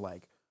I feel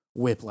like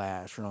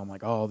whiplash or I'm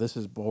like, oh, this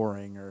is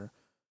boring or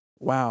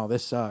wow,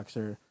 this sucks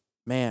or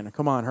man,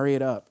 come on, hurry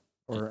it up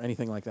or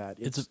anything like that.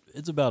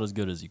 It's about as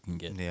good as you can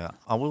get. Yeah,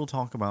 I will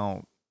talk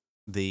about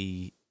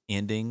the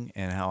ending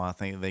and how I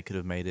think they could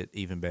have made it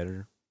even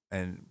better.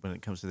 And when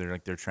it comes to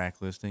their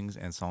track listings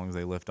and songs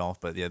they left off,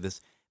 but yeah, this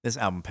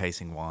album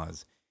pacing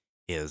wise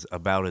is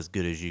about as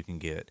good as you can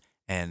get.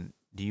 And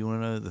do you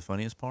want to know the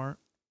funniest part?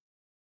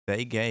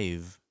 They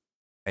gave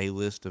a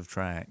list of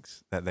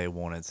tracks that they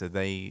wanted, so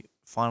they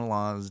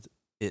finalized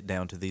it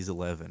down to these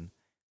 11.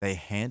 They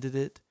handed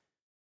it.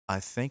 I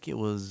think it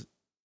wasn't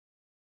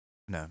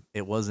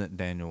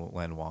Daniel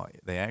Lanois.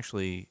 They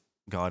actually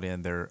got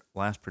in their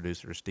last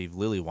producer, Steve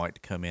Lillywhite,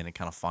 to come in and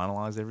kind of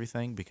finalize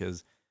everything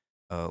because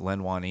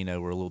Lanois and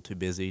Eno were a little too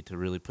busy to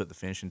really put the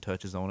finishing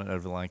touches on it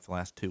over like the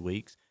last 2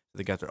 weeks. So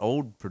they got their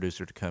old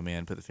producer to come in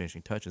and put the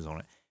finishing touches on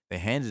it. They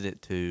handed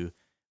it to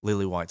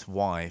Lillywhite's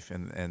wife,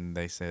 and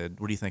they said,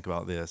 what do you think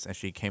about this? And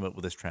she came up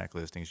with this track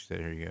listing. She said,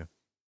 here you go.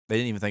 They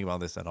didn't even think about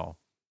this at all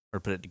or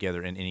put it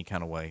together in any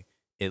kind of way.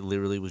 It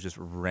literally was just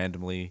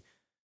randomly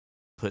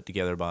put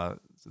together by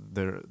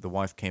the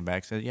wife came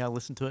back and said, yeah,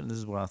 listen to it, and this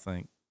is what I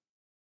think.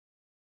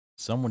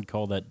 Some would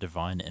call that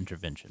divine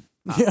intervention.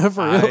 Yeah,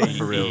 for real.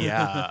 For real.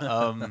 Yeah.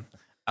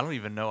 I don't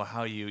even know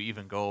how you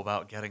even go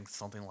about getting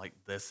something like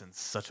this in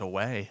such a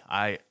way.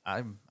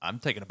 I'm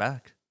taken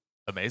aback.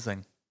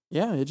 Amazing.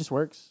 Yeah, it just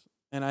works.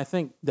 And I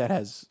think that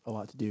has a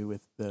lot to do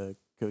with the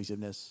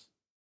cohesiveness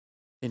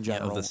in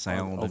general. Of the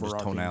sound and just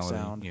overarching tonality.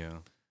 sound.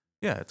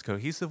 Yeah, it's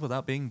cohesive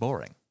without being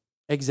boring.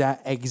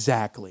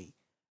 Exactly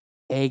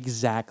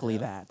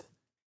that.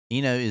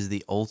 Eno is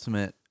the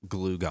ultimate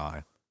glue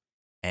guy,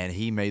 and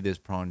he made this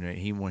project.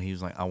 He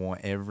was like, I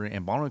want every,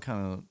 and Bono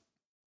kind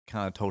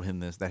of told him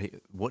this, that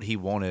what he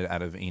wanted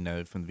out of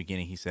Eno from the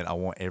beginning. He said, I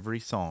want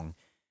every song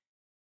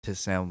to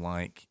sound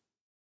like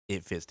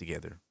it fits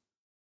together.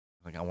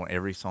 Like, I want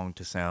every song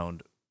to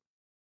sound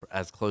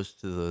as close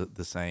to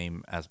the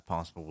same as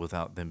possible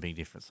without them being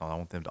different songs. I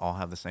want them to all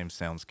have the same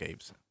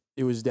soundscapes.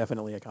 It was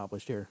definitely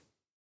accomplished here.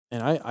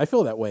 And I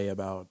feel that way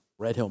about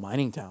Red Hill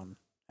Mining Town,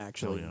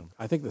 actually. Oh, yeah.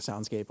 I think the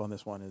soundscape on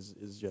this one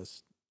is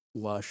just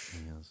lush.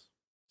 Yes.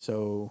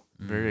 So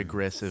Very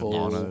aggressive, full,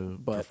 Bono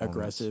but performance.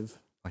 aggressive.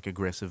 Like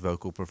aggressive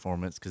vocal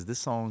performance, because this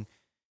song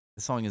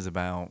is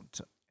about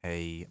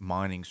a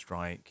mining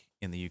strike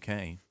in the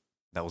UK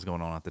that was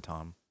going on at the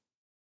time.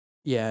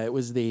 Yeah, it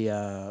was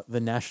the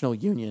National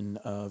Union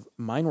of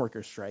Mine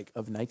Workers strike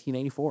of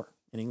 1984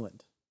 in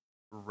England.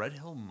 Red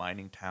Hill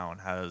Mining Town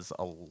has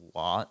a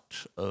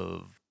lot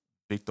of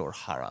Victor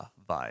Jara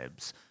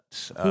vibes.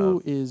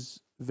 Who is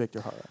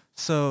Victor Jara?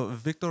 So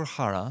Victor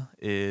Jara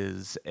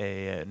is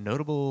a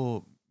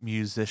notable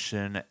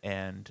musician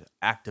and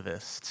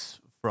activist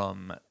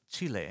from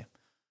Chile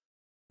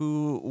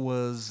who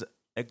was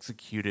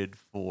executed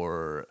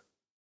for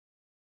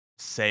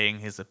saying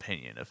his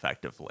opinion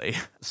effectively.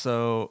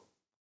 So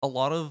a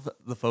lot of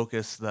the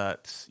focus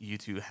that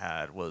U2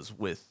 had was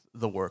with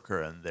the worker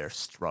and their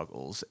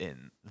struggles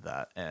in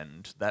that.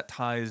 And that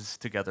ties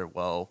together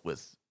well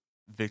with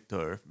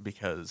Victor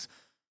because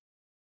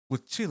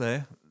with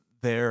Chile,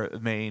 their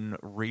main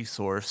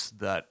resource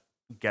that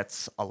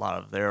gets a lot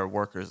of their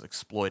workers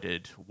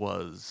exploited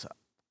was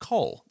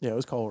coal. Yeah, it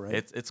was coal, right?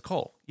 It's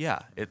coal. Yeah,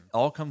 it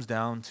all comes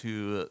down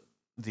to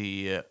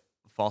the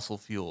fossil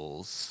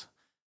fuels,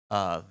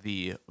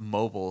 the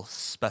mobile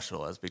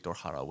special, as Victor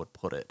Jara would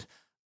put it.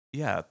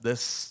 Yeah,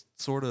 this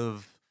sort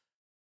of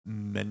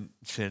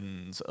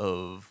mentions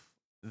of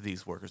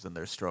these workers and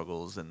their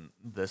struggles and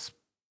this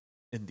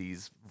in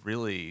these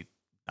really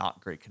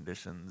not great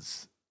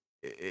conditions,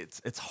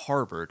 it's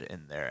harbored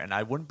in there, and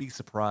I wouldn't be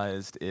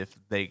surprised if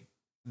they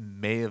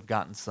may have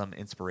gotten some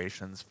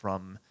inspirations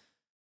from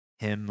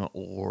him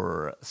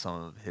or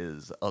some of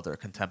his other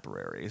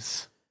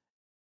contemporaries.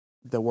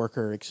 The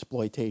worker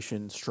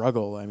exploitation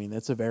struggle. I mean,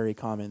 that's a very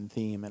common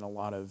theme in a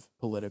lot of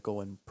political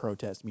and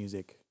protest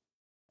music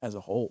as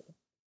a whole.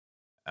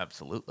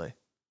 Absolutely.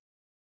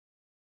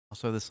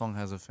 Also, this song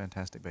has a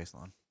fantastic bass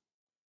line.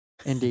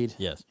 Indeed.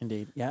 Yes.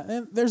 Indeed. Yeah.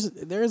 And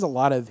there is a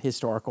lot of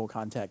historical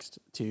context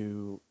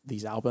to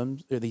these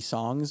albums or these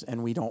songs,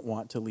 and we don't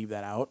want to leave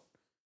that out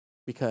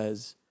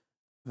because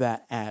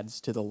that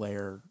adds to the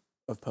layer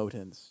of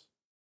potence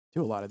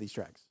to a lot of these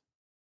tracks.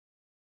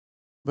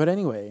 But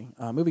anyway,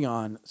 moving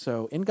on.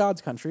 So, In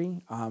God's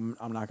Country, I'm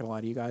not gonna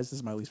lie to you guys, this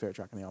is my least favorite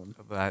track on the album.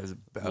 That is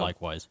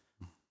Likewise.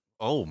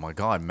 oh my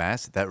god,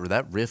 massive!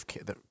 That riff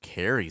that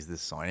carries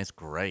this song. It's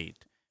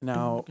great.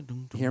 Now,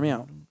 hear me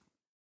out.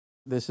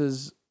 This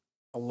is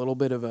a little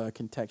bit of a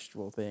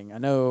contextual thing. I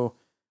know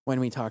when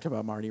we talked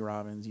about Marty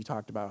Robbins, you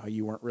talked about how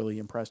you weren't really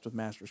impressed with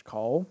Master's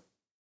Call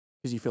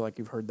because you feel like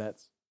you've heard that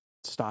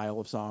style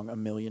of song a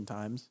million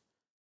times.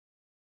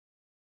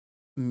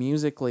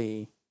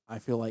 Musically, I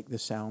feel like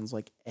this sounds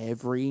like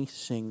every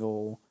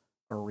single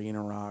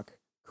arena rock,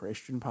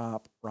 Christian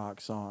pop rock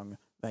song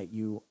that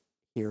you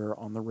hear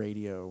on the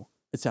radio.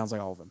 It sounds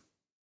like all of them.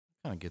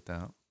 Kind of get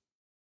that.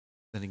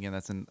 Then again,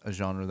 that's a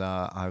genre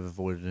that I've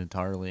avoided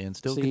entirely and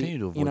still See, continue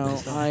to avoid. You know, that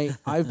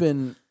stuff. I've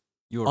been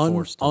You were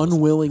forced to listen.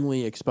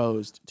 unwillingly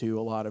exposed to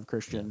a lot of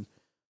Christian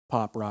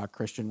pop rock,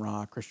 Christian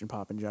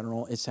pop in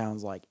general. It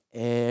sounds like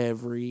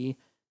every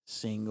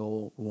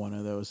single one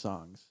of those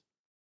songs.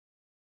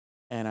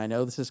 And I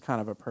know this is kind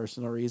of a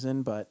personal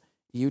reason, but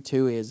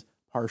U2 is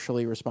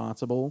partially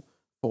responsible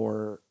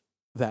for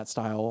that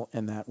style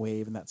and that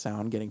wave and that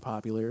sound getting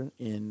popular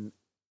in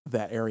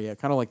that area.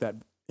 Kind of like that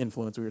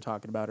influence we were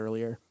talking about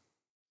earlier.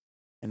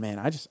 And man,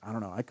 I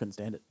don't know. I couldn't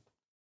stand it.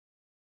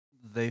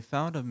 They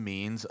found a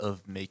means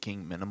of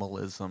making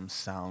minimalism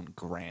sound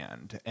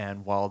grand.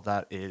 And while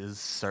that is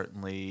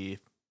certainly,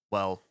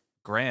 well,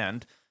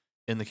 grand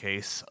in the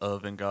case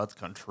of In God's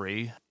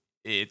Country,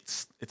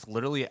 it's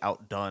literally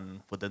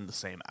outdone within the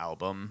same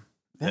album.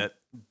 Yeah. That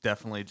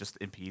definitely just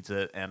impedes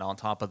it. And on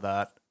top of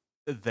that,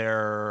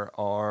 there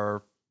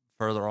are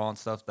further on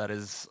stuff that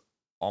is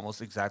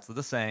almost exactly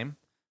the same,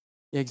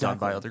 done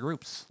by other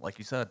groups, like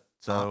you said.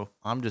 So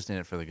I'm just in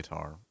it for the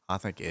guitar. I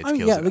think Edge I mean,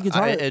 kills yeah, it. the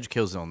guitar- Edge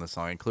kills it on this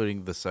song,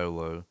 including the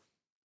solo.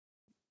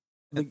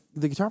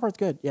 The guitar part's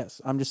good,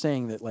 yes. I'm just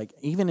saying that, like,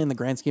 even in the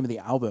grand scheme of the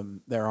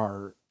album, there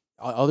are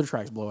other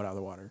tracks blow it out of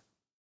the water.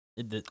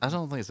 I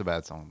don't think it's a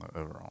bad song though,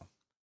 overall.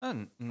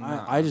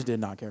 I just did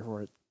not care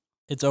for it.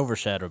 It's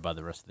overshadowed by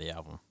the rest of the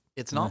album.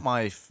 It's not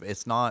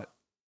it's not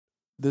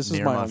This is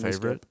near my my only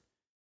favorite, skip.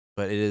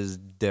 but it is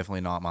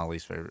definitely not my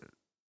least favorite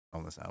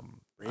on this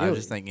album. I Really?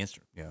 just think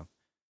yeah.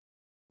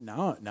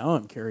 Now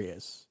I'm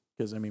curious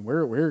because I mean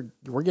we're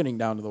getting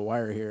down to the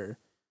wire here.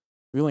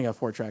 We only got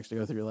 4 tracks to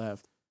go through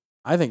left.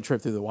 I think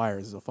Trip Through the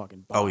Wires is a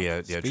fucking bomb. Oh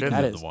yeah, Speaking Trip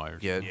that of is- the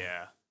wires. yeah,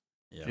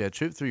 yeah.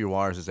 Trip Through Your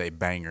Wires is a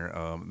banger.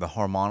 The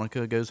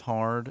harmonica goes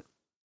hard.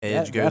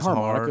 Edge that goes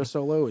harmonica hard.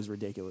 solo is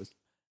ridiculous.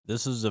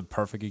 This is a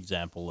perfect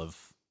example of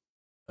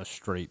a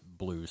straight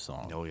blues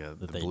song. Oh yeah, the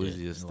that they did.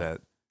 bluesiest And,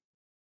 that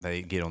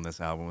they get on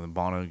this album, and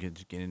Bono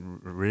getting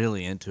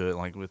really into it,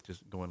 like with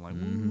just going like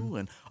Mhm. woo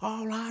and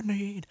all I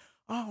need,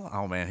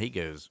 oh man, he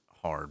goes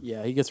hard.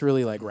 Yeah, he gets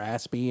really like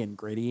raspy and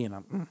gritty, and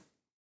I'm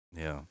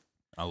Yeah.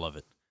 I love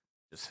it.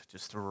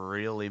 Just to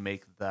really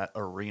make that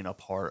arena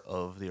part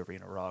of the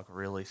arena rock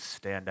really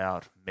stand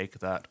out, make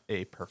that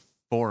a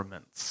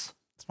performance.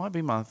 This might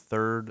be my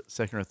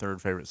second or third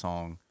favorite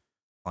song.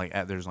 Like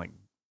there's like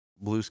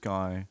Blue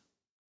Sky,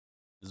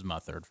 This is my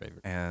third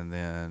favorite. and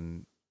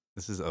then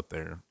this is up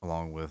there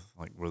along with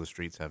like Where the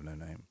Streets Have No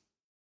Name.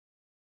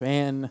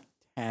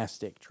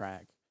 fantastic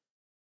track.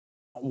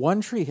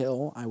 One Tree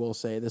Hill, I will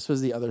say, this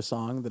was the other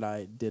song that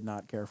I did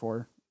not care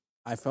for.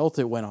 I felt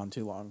it went on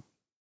too long.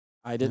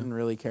 I didn't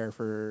really care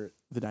for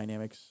the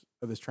dynamics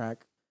of this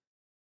track.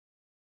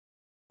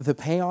 The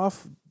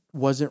payoff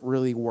wasn't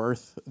really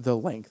worth the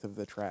length of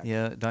the track.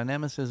 Yeah,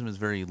 dynamicism is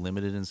very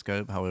limited in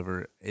scope.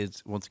 However,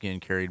 it's once again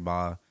carried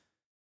by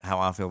how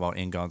I feel about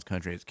In God's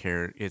Country.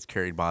 It's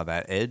carried by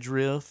that Edge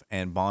riff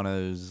and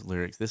Bono's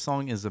lyrics. This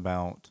song is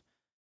about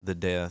the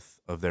death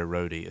of their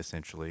roadie,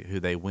 essentially, who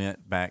they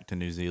went back to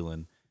New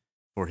Zealand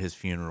for his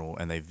funeral,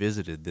 and they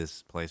visited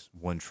this place,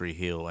 One Tree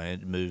Hill,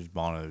 and it moved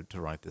Bono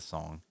to write this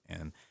song.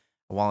 And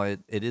while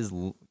it is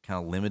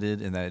kind of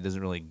limited in that it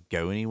doesn't really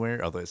go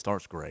anywhere, although it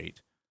starts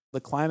great, The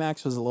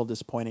climax was a little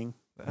disappointing.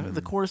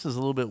 the chorus is a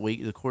little bit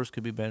weak. The chorus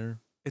could be better.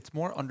 It's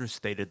more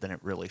understated than it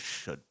really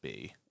should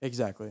be.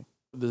 Exactly.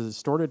 The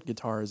distorted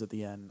guitars at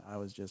the end,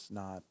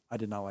 I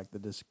did not like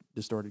the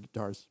distorted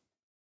guitars.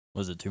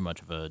 Was it too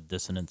much of a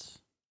dissonance?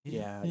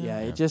 Yeah. Yeah.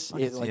 It I just, can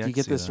it see- like I you can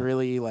get see this that.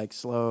 really like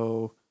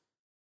slow,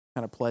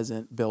 kind of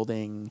pleasant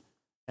building,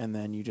 and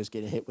then you just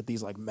get hit with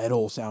these like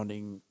metal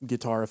sounding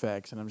guitar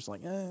effects, and I'm just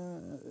like,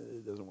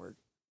 it doesn't work.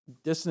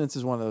 dissonance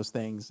is one of those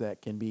things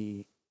that can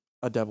be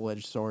a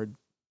double-edged sword,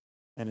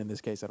 and in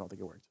this case, I don't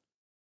think it works.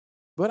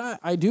 But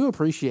I do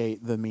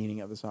appreciate the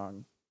meaning of the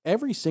song.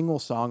 Every single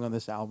song on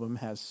this album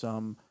has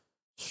some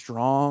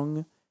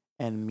strong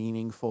and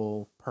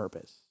meaningful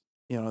purpose.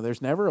 You know,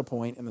 there's never a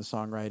point in the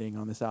songwriting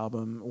on this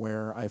album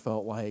where I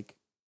felt like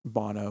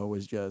Bono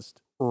was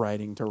just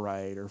writing to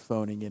write or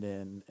phoning it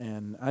in,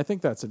 and I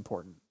think that's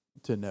important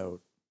to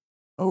note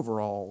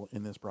overall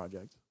in this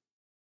project.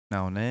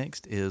 Now,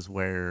 next is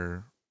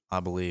where I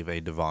believe a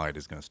divide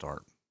is going to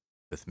start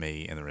with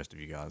me and the rest of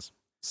you guys.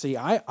 See,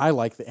 I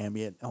like the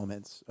ambient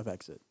elements of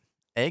Exit.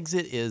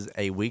 Exit is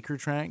a weaker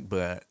track,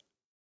 but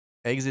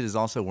Exit is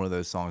also one of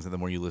those songs that the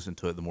more you listen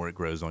to it, the more it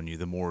grows on you,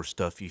 the more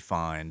stuff you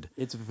find.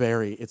 It's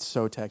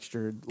so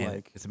textured. And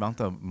Like it's about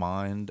the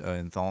mind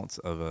and thoughts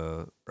of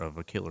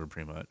a killer,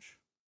 pretty much.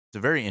 It's a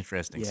very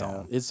interesting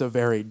song. It's a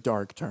very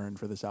dark turn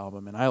for this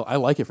album, and I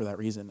like it for that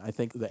reason. I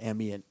think the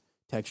ambient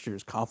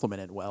textures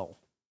complement it well.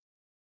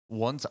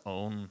 One's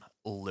own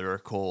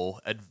lyrical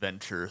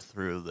adventure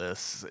through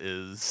this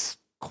is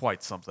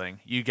quite something.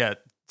 You get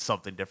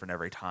something different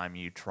every time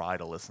you try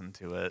to listen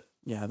to it.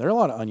 Yeah, there are a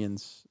lot of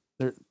onions.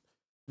 There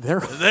There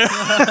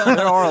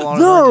are a lot of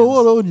there are a onions.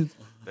 lot of onions.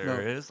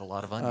 There is a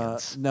lot of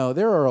onions. No,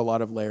 there are a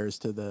lot of layers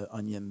to the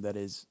onion that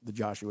is the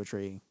Joshua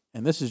Tree,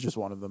 and this is just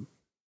one of them.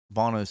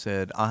 Bono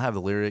said, "I have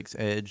the lyrics,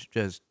 Edge.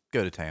 Just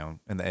go to town."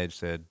 And the Edge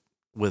said,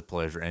 "With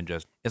pleasure." And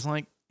just, it's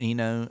like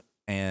Eno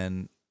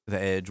and the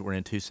Edge were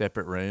in two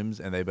separate rooms,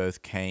 and they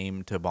both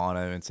came to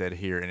Bono and said,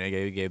 "Here," and they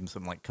gave him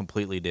something like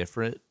completely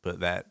different, but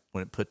that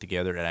when it put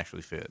together, it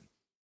actually fit.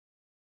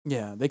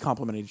 Yeah, they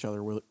complement each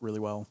other really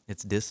well.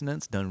 It's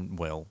dissonance done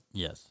well.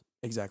 Yes.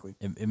 Exactly.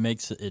 It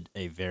makes it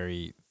a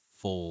very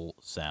full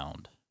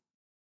sound.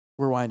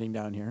 We're winding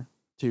down here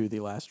to the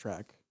last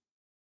track,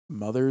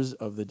 Mothers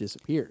of the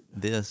Disappeared.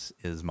 This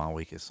is my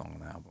weakest song on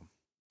the album.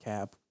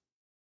 Cap.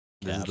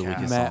 This is the Cap.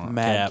 weakest song.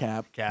 Mad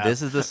Cap. Cap.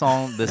 This is the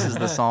song. This is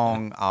the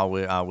song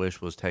I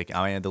wish was taken.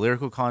 I mean, the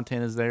lyrical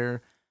content is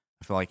there.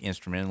 I feel like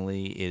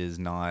instrumentally, it is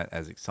not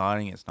as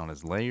exciting. It's not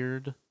as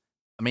layered.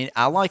 I mean,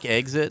 I like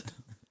Exit,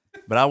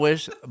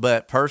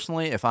 but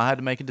personally, if I had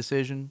to make a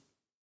decision,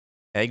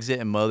 Exit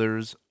and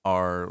Mothers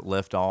are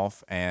left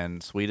off,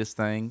 and Sweetest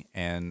Thing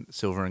and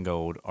Silver and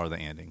Gold are the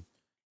ending.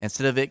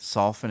 Instead of it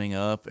softening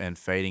up and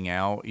fading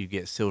out, you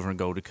get Silver and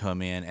Gold to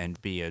come in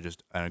and be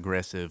just an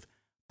aggressive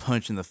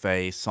punch in the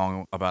face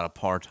song about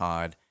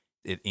apartheid.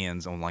 It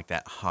ends on like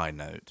that high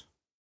note.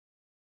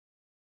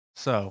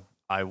 So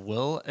I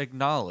will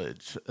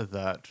acknowledge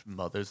that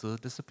Mothers of the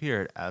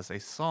Disappeared as a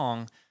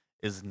song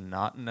is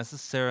not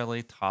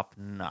necessarily top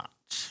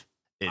notch.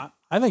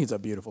 I think it's a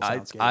beautiful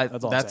soundscape.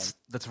 That's all I'm saying.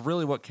 That's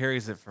really what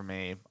carries it for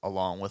me,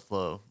 along with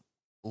the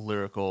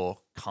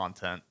lyrical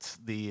content,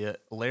 the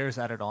layers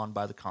added on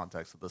by the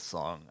context of the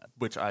song,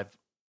 which I've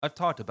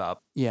talked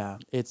about. Yeah,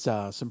 it's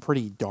some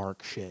pretty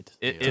dark shit.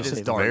 It to is say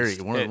the dark.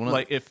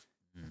 least.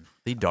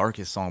 The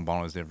darkest song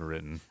Bono's ever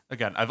written.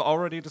 Again, I've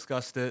already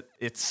discussed it.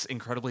 It's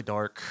incredibly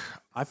dark.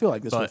 I feel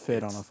like this would But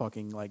fit on it's- a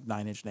fucking like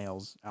Nine Inch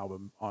Nails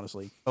album,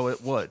 honestly. Oh,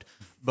 it would.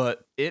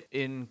 But it,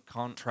 in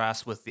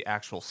contrast with the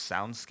actual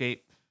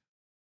soundscape,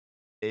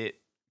 it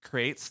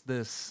creates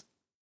this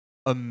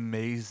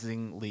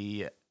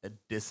amazingly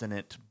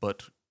dissonant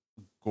but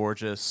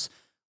gorgeous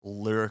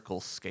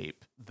lyrical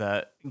scape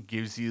that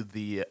gives you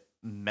the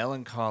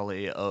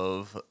melancholy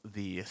of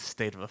the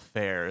state of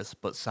affairs,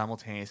 but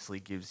simultaneously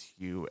gives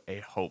you a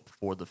hope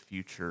for the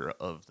future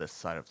of this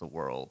side of the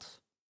world.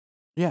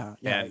 Yeah,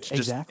 And just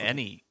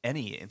exactly.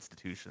 any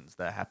institutions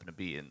that happen to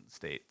be in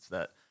states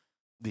that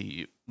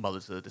the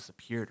Mothers of the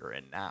Disappeared are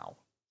in now.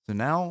 So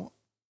now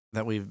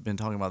that we've been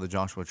talking about the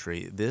Joshua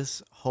Tree,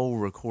 this whole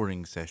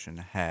recording session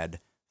had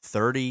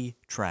 30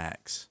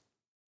 tracks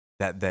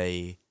that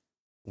they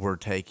were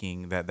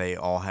taking, that they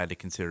all had to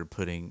consider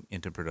putting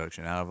into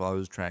production. Out of all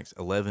those tracks,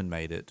 11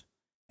 made it.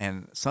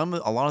 And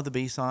a lot of the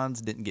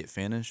B-sides didn't get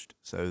finished,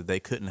 so they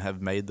couldn't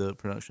have made the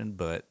production,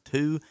 but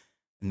two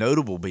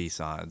notable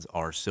B-sides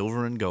are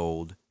Silver and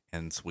Gold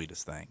and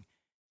Sweetest Thing.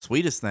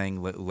 Sweetest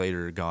Thing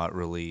later got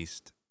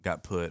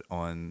put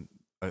on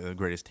a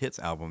greatest hits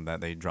album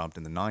that they dropped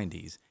in the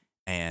 90s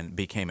and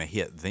became a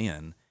hit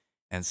then.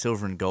 And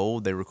Silver and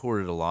Gold, they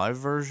recorded a live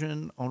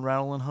version on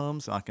Rattle and Hum,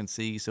 so I can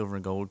see Silver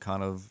and Gold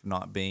kind of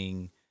not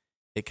being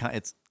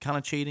it's kind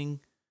of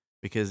cheating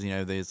because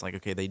it's like,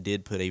 okay, they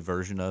did put a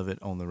version of it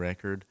on the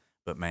record,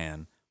 but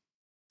man,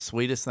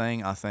 Sweetest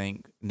Thing I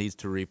think needs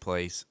to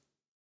replace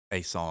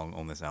a song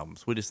on this album.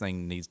 Sweetest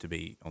Thing needs to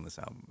be on this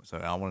album. So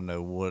I want to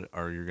know, what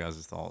are your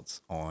guys'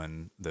 thoughts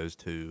on those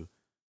two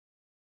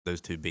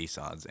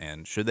B-sides,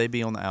 and should they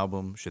be on the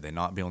album? Should they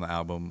not be on the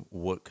album?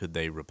 What could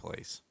they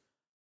replace?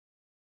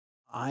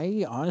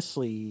 I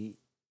honestly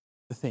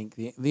think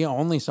the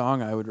only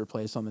song I would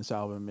replace on this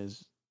album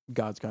is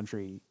God's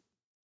Country.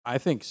 I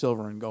think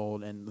Silver and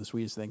Gold and The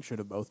Sweetest Thing should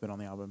have both been on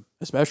the album,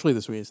 especially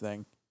The Sweetest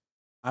Thing.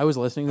 I was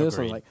listening to this,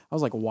 I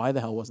was like, why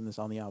the hell wasn't this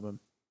on the album?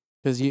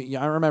 Because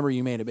I remember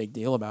you made a big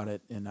deal about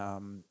it in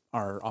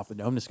our Off the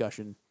Dome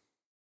discussion,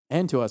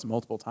 and to us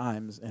multiple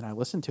times. And I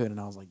listened to it and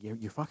I was like, you're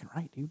fucking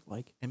right, dude.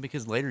 Like, And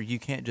because later you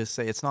can't just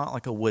say it's not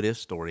like a what if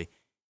story.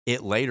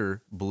 It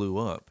later blew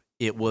up.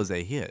 It was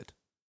a hit.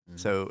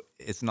 So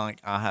it's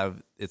not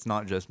it's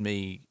not just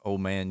me,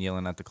 old man,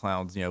 yelling at the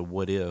clouds,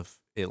 what if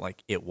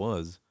it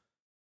was.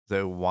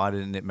 So why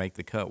didn't it make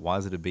the cut? Why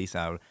is it a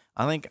B-side?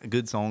 I think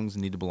good songs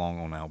need to belong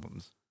on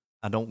albums.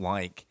 I don't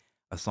like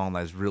a song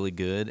that's really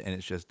good and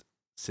it's just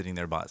sitting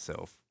there by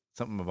itself.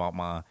 Something about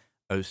my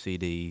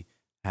OCD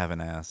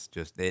having ass,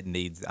 I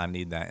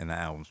need that in the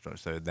album structure.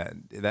 So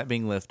that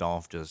being left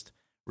off just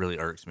really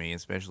irks me,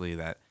 especially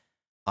that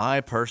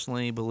I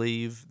personally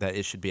believe that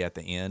it should be at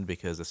the end,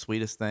 because the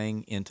Sweetest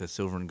Thing into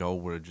Silver and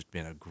Gold would have just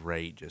been a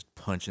great just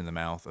punch in the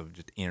mouth of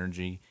just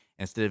energy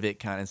instead of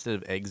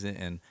Exit.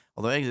 And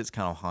although Exit's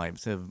kind of hype,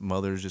 instead of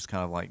Mother's just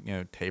kind of like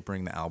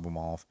tapering the album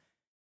off,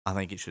 I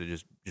think it should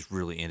have just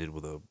really ended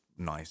with a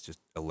nice just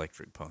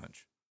electric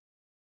punch.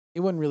 it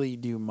wouldn't really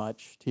do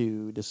much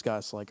to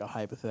discuss like a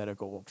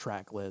hypothetical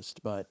track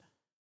list, but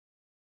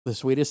The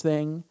Sweetest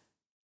Thing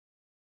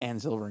and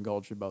Silver and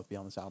Gold should both be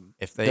on this album.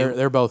 If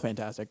They're both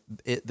fantastic.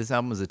 This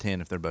album is a 10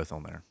 if they're both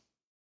on there.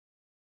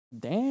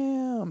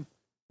 Damn.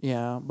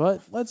 Yeah,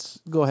 but let's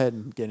go ahead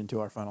and get into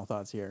our final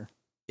thoughts here.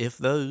 If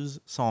those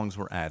songs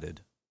were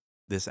added,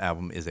 this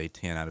album is a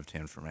 10 out of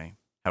 10 for me.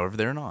 However,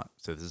 they're not.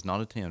 So this is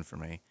not a 10 for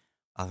me.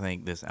 I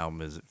think this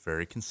album is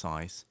very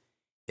concise.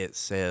 It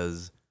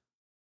says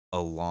a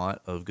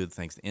lot of good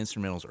things. The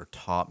instrumentals are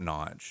top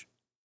notch.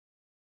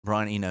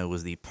 Brian Eno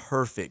was the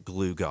perfect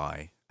glue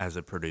guy as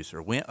a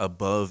producer, went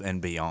above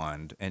and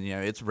beyond. And,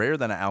 it's rare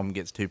that an album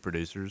gets two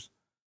producers.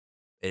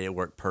 It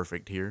worked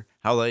perfect here.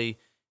 How they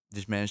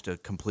just managed to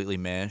completely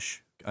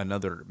mesh,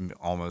 another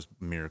almost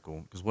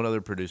miracle. Because what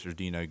other producers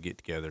do get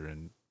together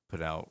and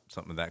put out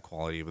something of that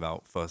quality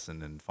without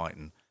fussing and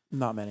fighting?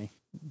 Not many.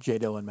 J.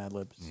 Dillon,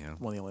 Madlib, Yeah.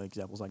 one of the only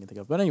examples I can think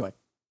of. But anyway,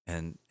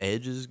 And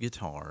Edge's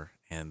guitar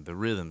and the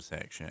rhythm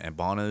section and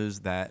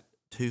Bono's that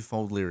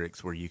twofold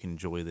lyrics where you can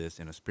enjoy this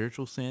in a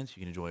spiritual sense,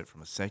 you can enjoy it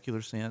from a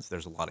secular sense.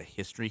 There's a lot of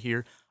history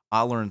here.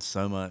 I learned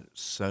so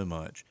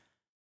much.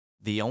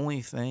 The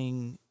only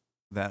thing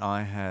that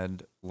I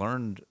had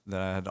learned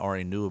that I had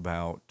already knew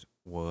about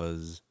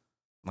was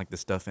like the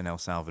stuff in El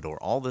Salvador.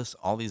 All these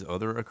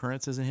other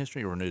occurrences in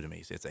history were new to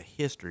me. So it's a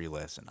history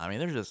lesson. I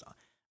mean,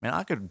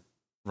 I could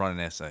run an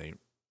essay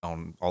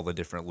on all the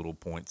different little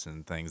points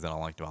and things that I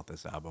liked about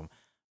this album.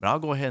 But I'll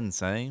go ahead and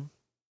say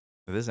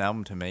that this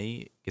album to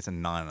me gets a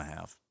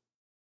 9.5.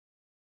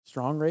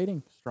 strong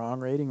rating,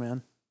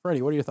 man.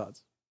 Freddie, what are your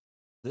thoughts?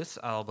 This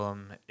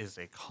album is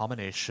a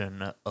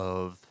combination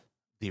of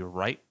the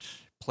right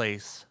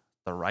place,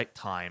 the right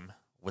time,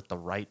 with the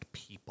right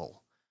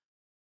people.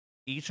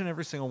 Each and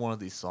every single one of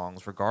these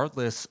songs,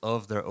 regardless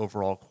of their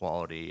overall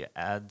quality,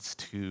 adds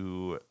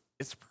to...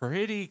 It's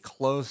pretty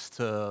close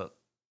to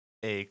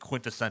a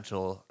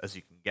quintessential as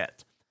you can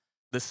get.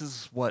 This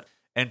is what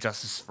And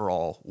Justice for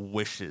All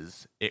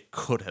wishes it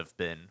could have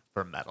been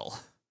for metal.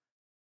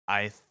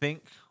 I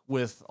think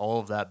with all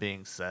of that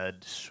being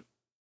said,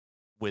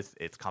 with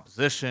its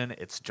composition,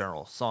 its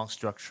general song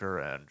structure,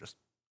 and just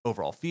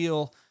overall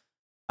feel,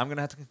 I'm going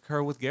to have to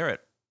concur with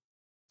Garrett.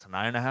 It's a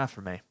 9.5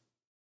 for me.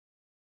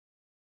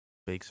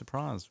 Big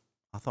surprise.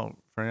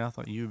 Freddie, I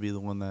thought you would be the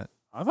one that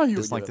I thought you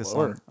Just would like give it this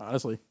lower, song.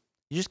 honestly.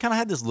 you just kind of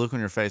had this look on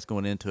your face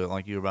going into it,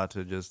 like you were about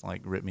to just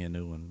like rip me a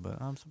new one. But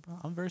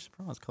I'm very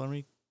surprised. Color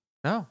me.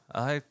 No,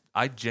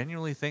 I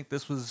genuinely think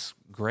this was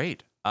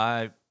great.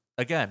 I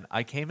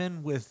came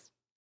in with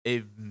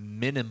a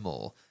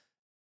minimal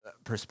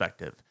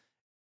perspective,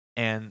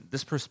 and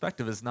this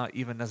perspective is not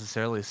even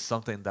necessarily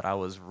something that I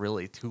was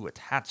really too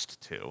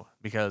attached to,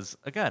 because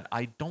again,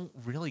 I don't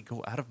really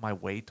go out of my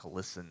way to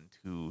listen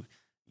to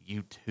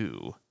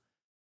U2,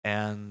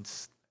 and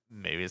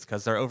maybe it's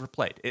because they're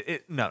overplayed.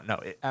 It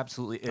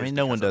absolutely is. I mean,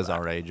 no one because of does that.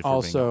 our age. If we're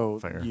Also,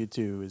 being fair.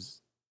 U2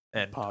 is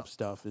And pop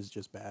stuff is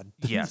just bad.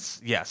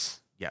 yes,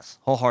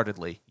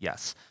 wholeheartedly,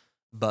 yes.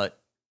 But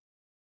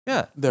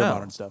yeah, Their no.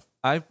 modern stuff.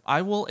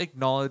 I will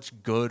acknowledge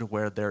good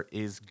where there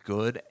is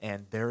good,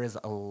 and there is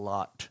a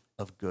lot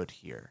of good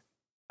here.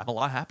 I'm a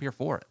lot happier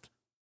for it.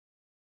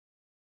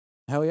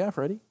 Hell yeah,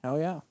 Freddie. Hell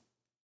yeah.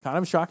 Kind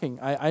of shocking.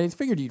 I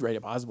figured you'd rate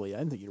it positively. I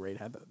didn't think you'd rate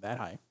it that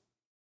high.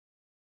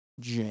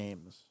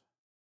 James,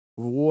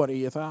 what are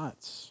your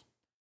thoughts?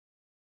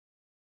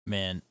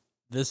 Man,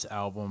 this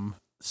album,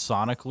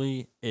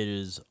 sonically, it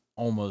is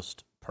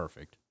almost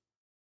perfect.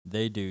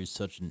 They do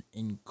such an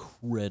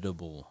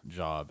incredible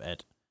job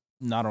at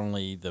not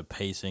only the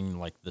pacing,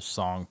 like the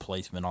song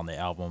placement on the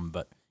album,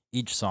 but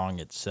each song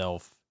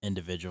itself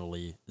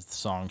individually, the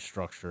song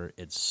structure,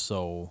 it's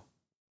so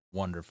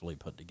wonderfully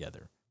put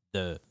together.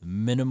 The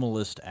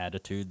minimalist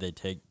attitude they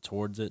take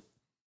towards it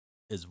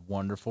is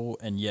wonderful,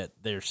 and yet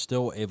they're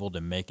still able to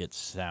make it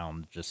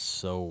sound just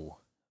so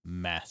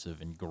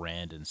massive and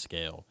grand in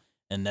scale.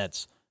 And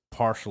that's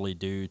partially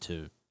due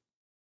to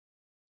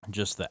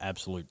just the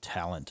absolute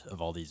talent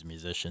of all these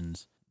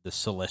musicians, the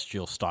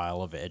celestial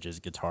style of Edge's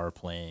guitar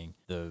playing,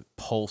 the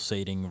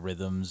pulsating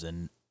rhythms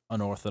and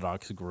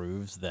unorthodox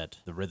grooves that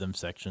the rhythm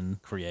section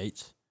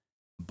creates.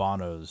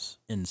 Bono's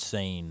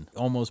insane,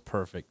 almost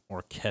perfect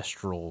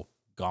orchestral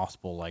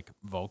gospel like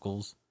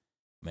vocals.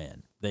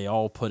 Man, they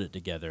all put it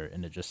together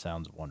and it just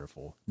sounds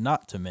wonderful.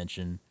 Not to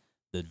mention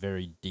the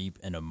very deep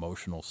and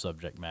emotional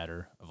subject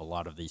matter of a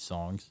lot of these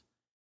songs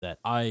that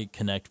I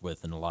connect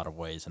with in a lot of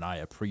ways and I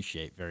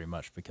appreciate very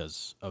much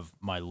because of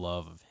my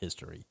love of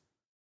history.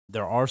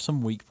 There are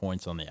some weak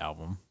points on the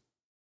album,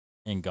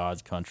 In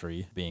God's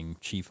Country being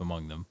chief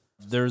among them.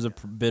 There's a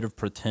bit of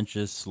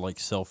pretentious, like,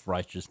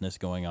 self-righteousness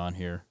going on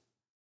here,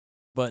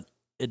 but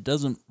it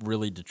doesn't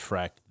really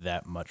detract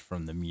that much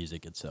from the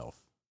music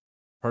itself.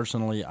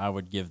 Personally, I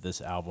would give this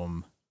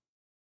album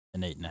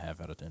an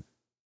 8.5 out of 10.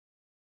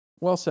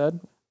 Well said.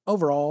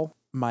 Overall,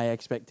 my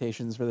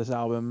expectations for this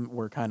album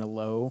were kind of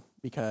low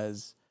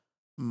because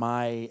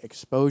my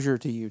exposure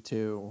to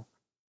U2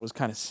 was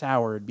kind of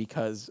soured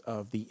because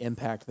of the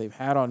impact they've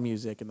had on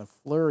music and the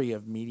flurry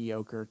of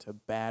mediocre to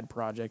bad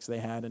projects they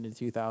had in the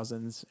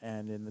 2000s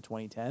and in the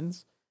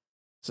 2010s.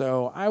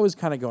 So I was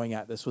kind of going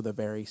at this with a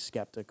very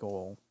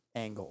skeptical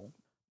angle,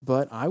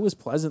 but I was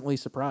pleasantly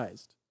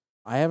surprised.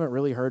 I haven't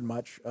really heard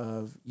much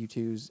of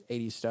U2's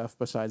 80s stuff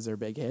besides their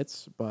big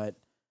hits, but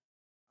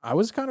I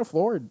was kind of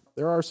floored.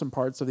 There are some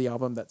parts of the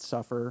album that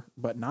suffer,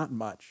 but not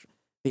much.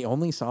 The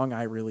only song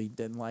I really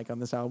didn't like on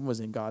this album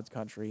was In God's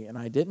Country, and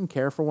I didn't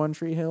care for One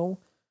Tree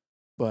Hill,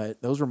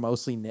 but those were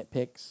mostly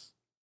nitpicks.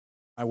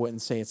 I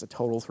wouldn't say it's a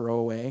total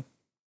throwaway.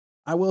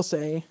 I will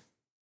say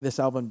this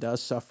album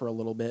does suffer a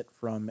little bit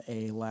from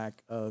a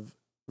lack of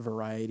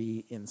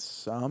variety in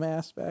some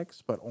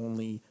aspects, but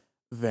only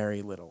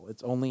very little.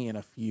 It's only in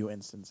a few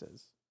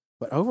instances.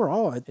 But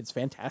overall, it's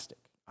fantastic.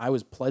 I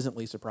was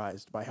pleasantly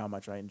surprised by how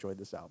much I enjoyed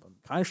this album.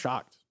 Kind of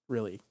shocked,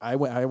 really. I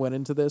went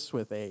into this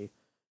with a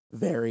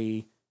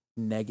very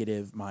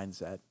negative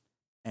mindset,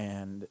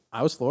 and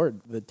I was floored.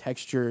 The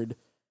textured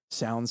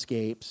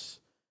soundscapes,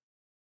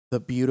 the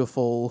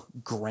beautiful,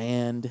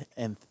 grand,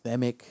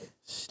 anthemic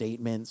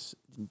statements,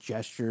 and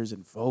gestures,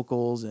 and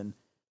vocals, and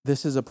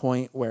this is a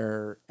point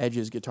where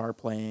Edge's guitar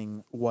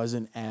playing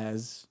wasn't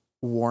as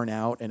worn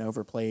out and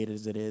overplayed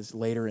as it is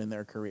later in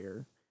their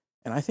career.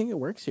 And I think it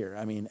works here.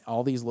 I mean,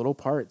 all these little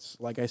parts,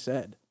 like I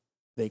said,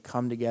 they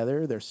come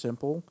together, they're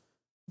simple,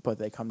 but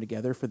they come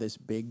together for this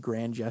big,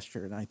 grand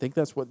gesture. And I think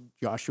that's what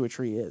Joshua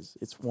Tree is.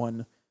 It's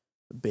one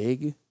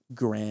big,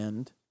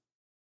 grand,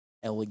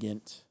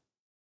 elegant,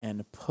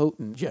 and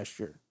potent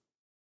gesture.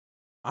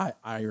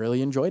 I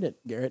really enjoyed it,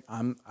 Garrett.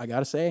 I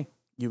gotta say,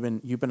 you've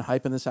been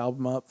hyping this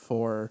album up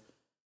for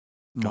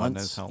God knows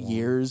months, how long.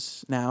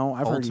 years now.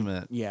 I've Ultimate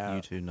heard, yeah,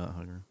 U2 nut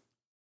hugger.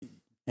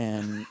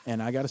 and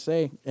I gotta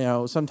say, you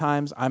know,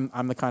 sometimes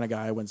I'm the kind of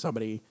guy when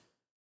somebody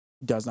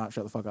does not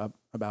shut the fuck up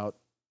about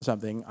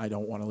something, I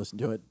don't want to listen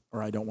to it,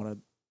 or I don't want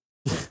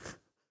to.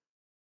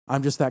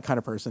 I'm just that kind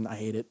of person. I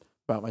hate it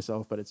about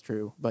myself, but it's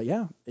true. But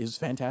yeah, it was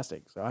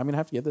fantastic. So I'm gonna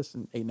have to give this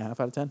an 8.5 out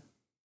of 10.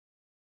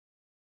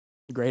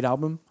 Great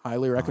album.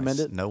 Highly recommend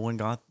Nice. it. No one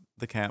got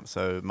the cap,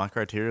 so my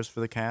criteria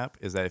for the cap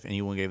is that if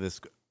anyone gave this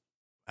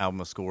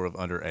album a score of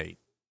under 8,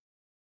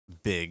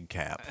 big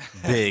cap,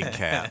 big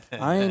cap.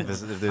 If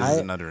this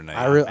isn't under an 8,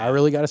 I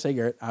really got to say,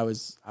 Garrett, I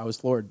was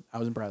floored. I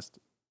was impressed.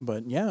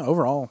 But yeah,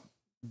 overall,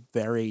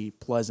 very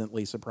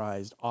pleasantly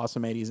surprised.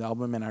 Awesome 80s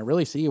album, and I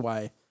really see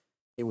why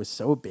it was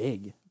so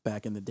big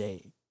back in the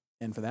day.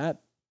 And for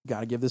that, got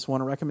to give this one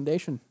a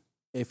recommendation.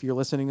 If you're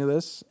listening to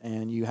this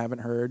and you haven't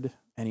heard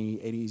any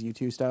 80s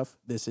U2 stuff,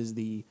 this is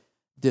the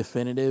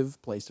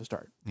definitive place to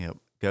start. Yep.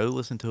 Go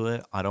listen to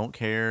it. I don't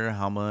care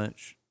how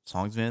much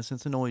Songs of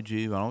Innocence annoyed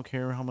you. I don't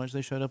care how much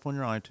they showed up on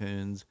your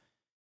iTunes.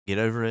 Get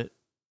over it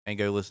and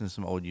go listen to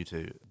some old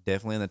U2.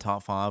 Definitely in the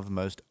top 5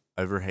 most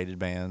overhated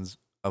bands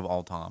of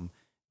all time,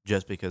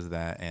 just because of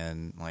that.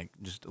 And like,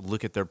 just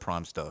look at their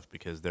prime stuff,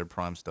 because their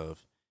prime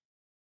stuff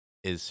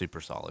is super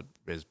solid,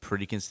 is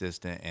pretty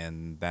consistent,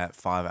 and that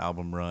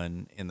 5-album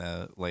run in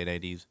the late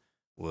 80s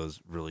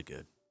was really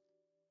good.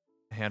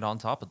 And on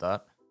top of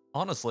that,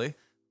 honestly,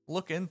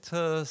 look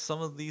into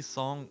some of these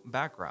song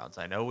backgrounds.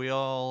 I know we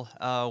all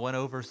went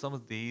over some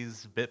of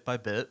these bit by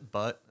bit,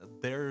 but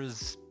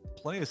there's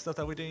plenty of stuff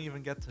that we didn't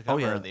even get to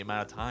cover in the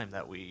amount of time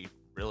that we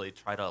really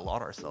try to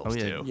allot ourselves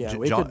to. Yeah,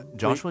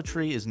 Joshua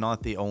Tree is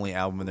not the only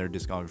album in their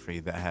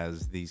discography that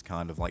has these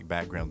kind of like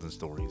backgrounds and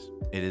stories.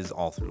 It is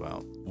all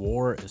throughout.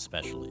 War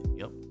especially.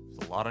 Yep.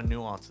 There's a lot of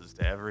nuances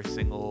to every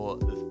single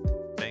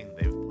thing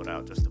they've put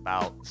out just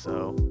about.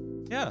 So,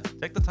 yeah,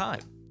 take the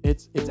time.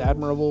 It's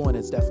admirable, and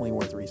it's definitely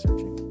worth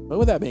researching. But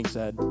with that being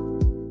said,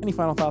 any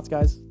final thoughts,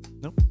 guys?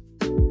 Nope.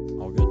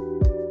 All good.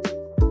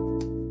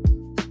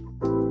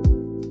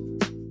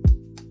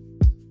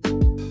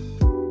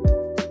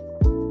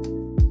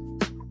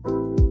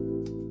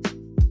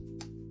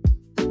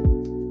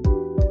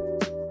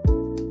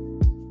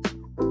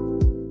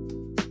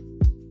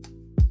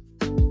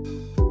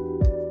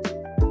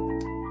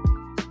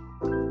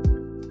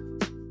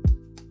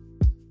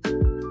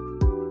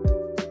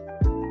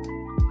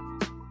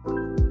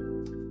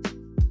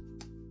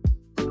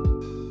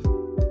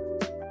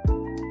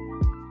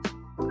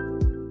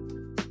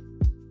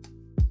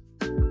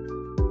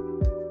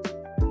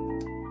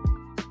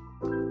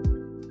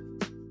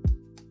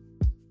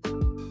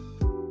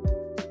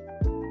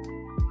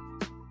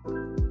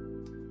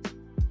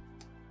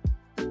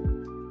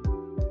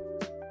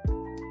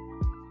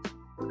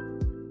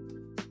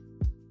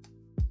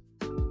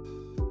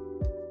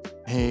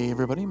 Hey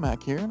everybody,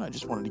 Mac here, and I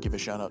just wanted to give a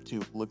shout out to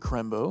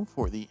Lacrembo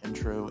for the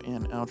intro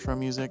and outro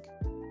music.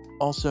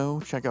 Also,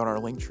 check out our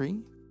link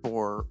tree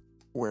for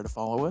where to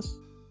follow us.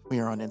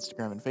 We are on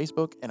Instagram and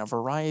Facebook and a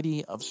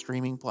variety of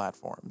streaming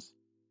platforms.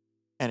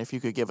 And if you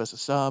could give us a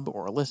sub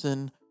or a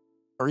listen,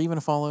 or even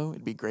a follow,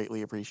 it'd be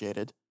greatly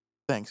appreciated.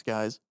 Thanks,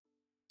 guys.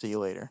 See you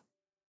later.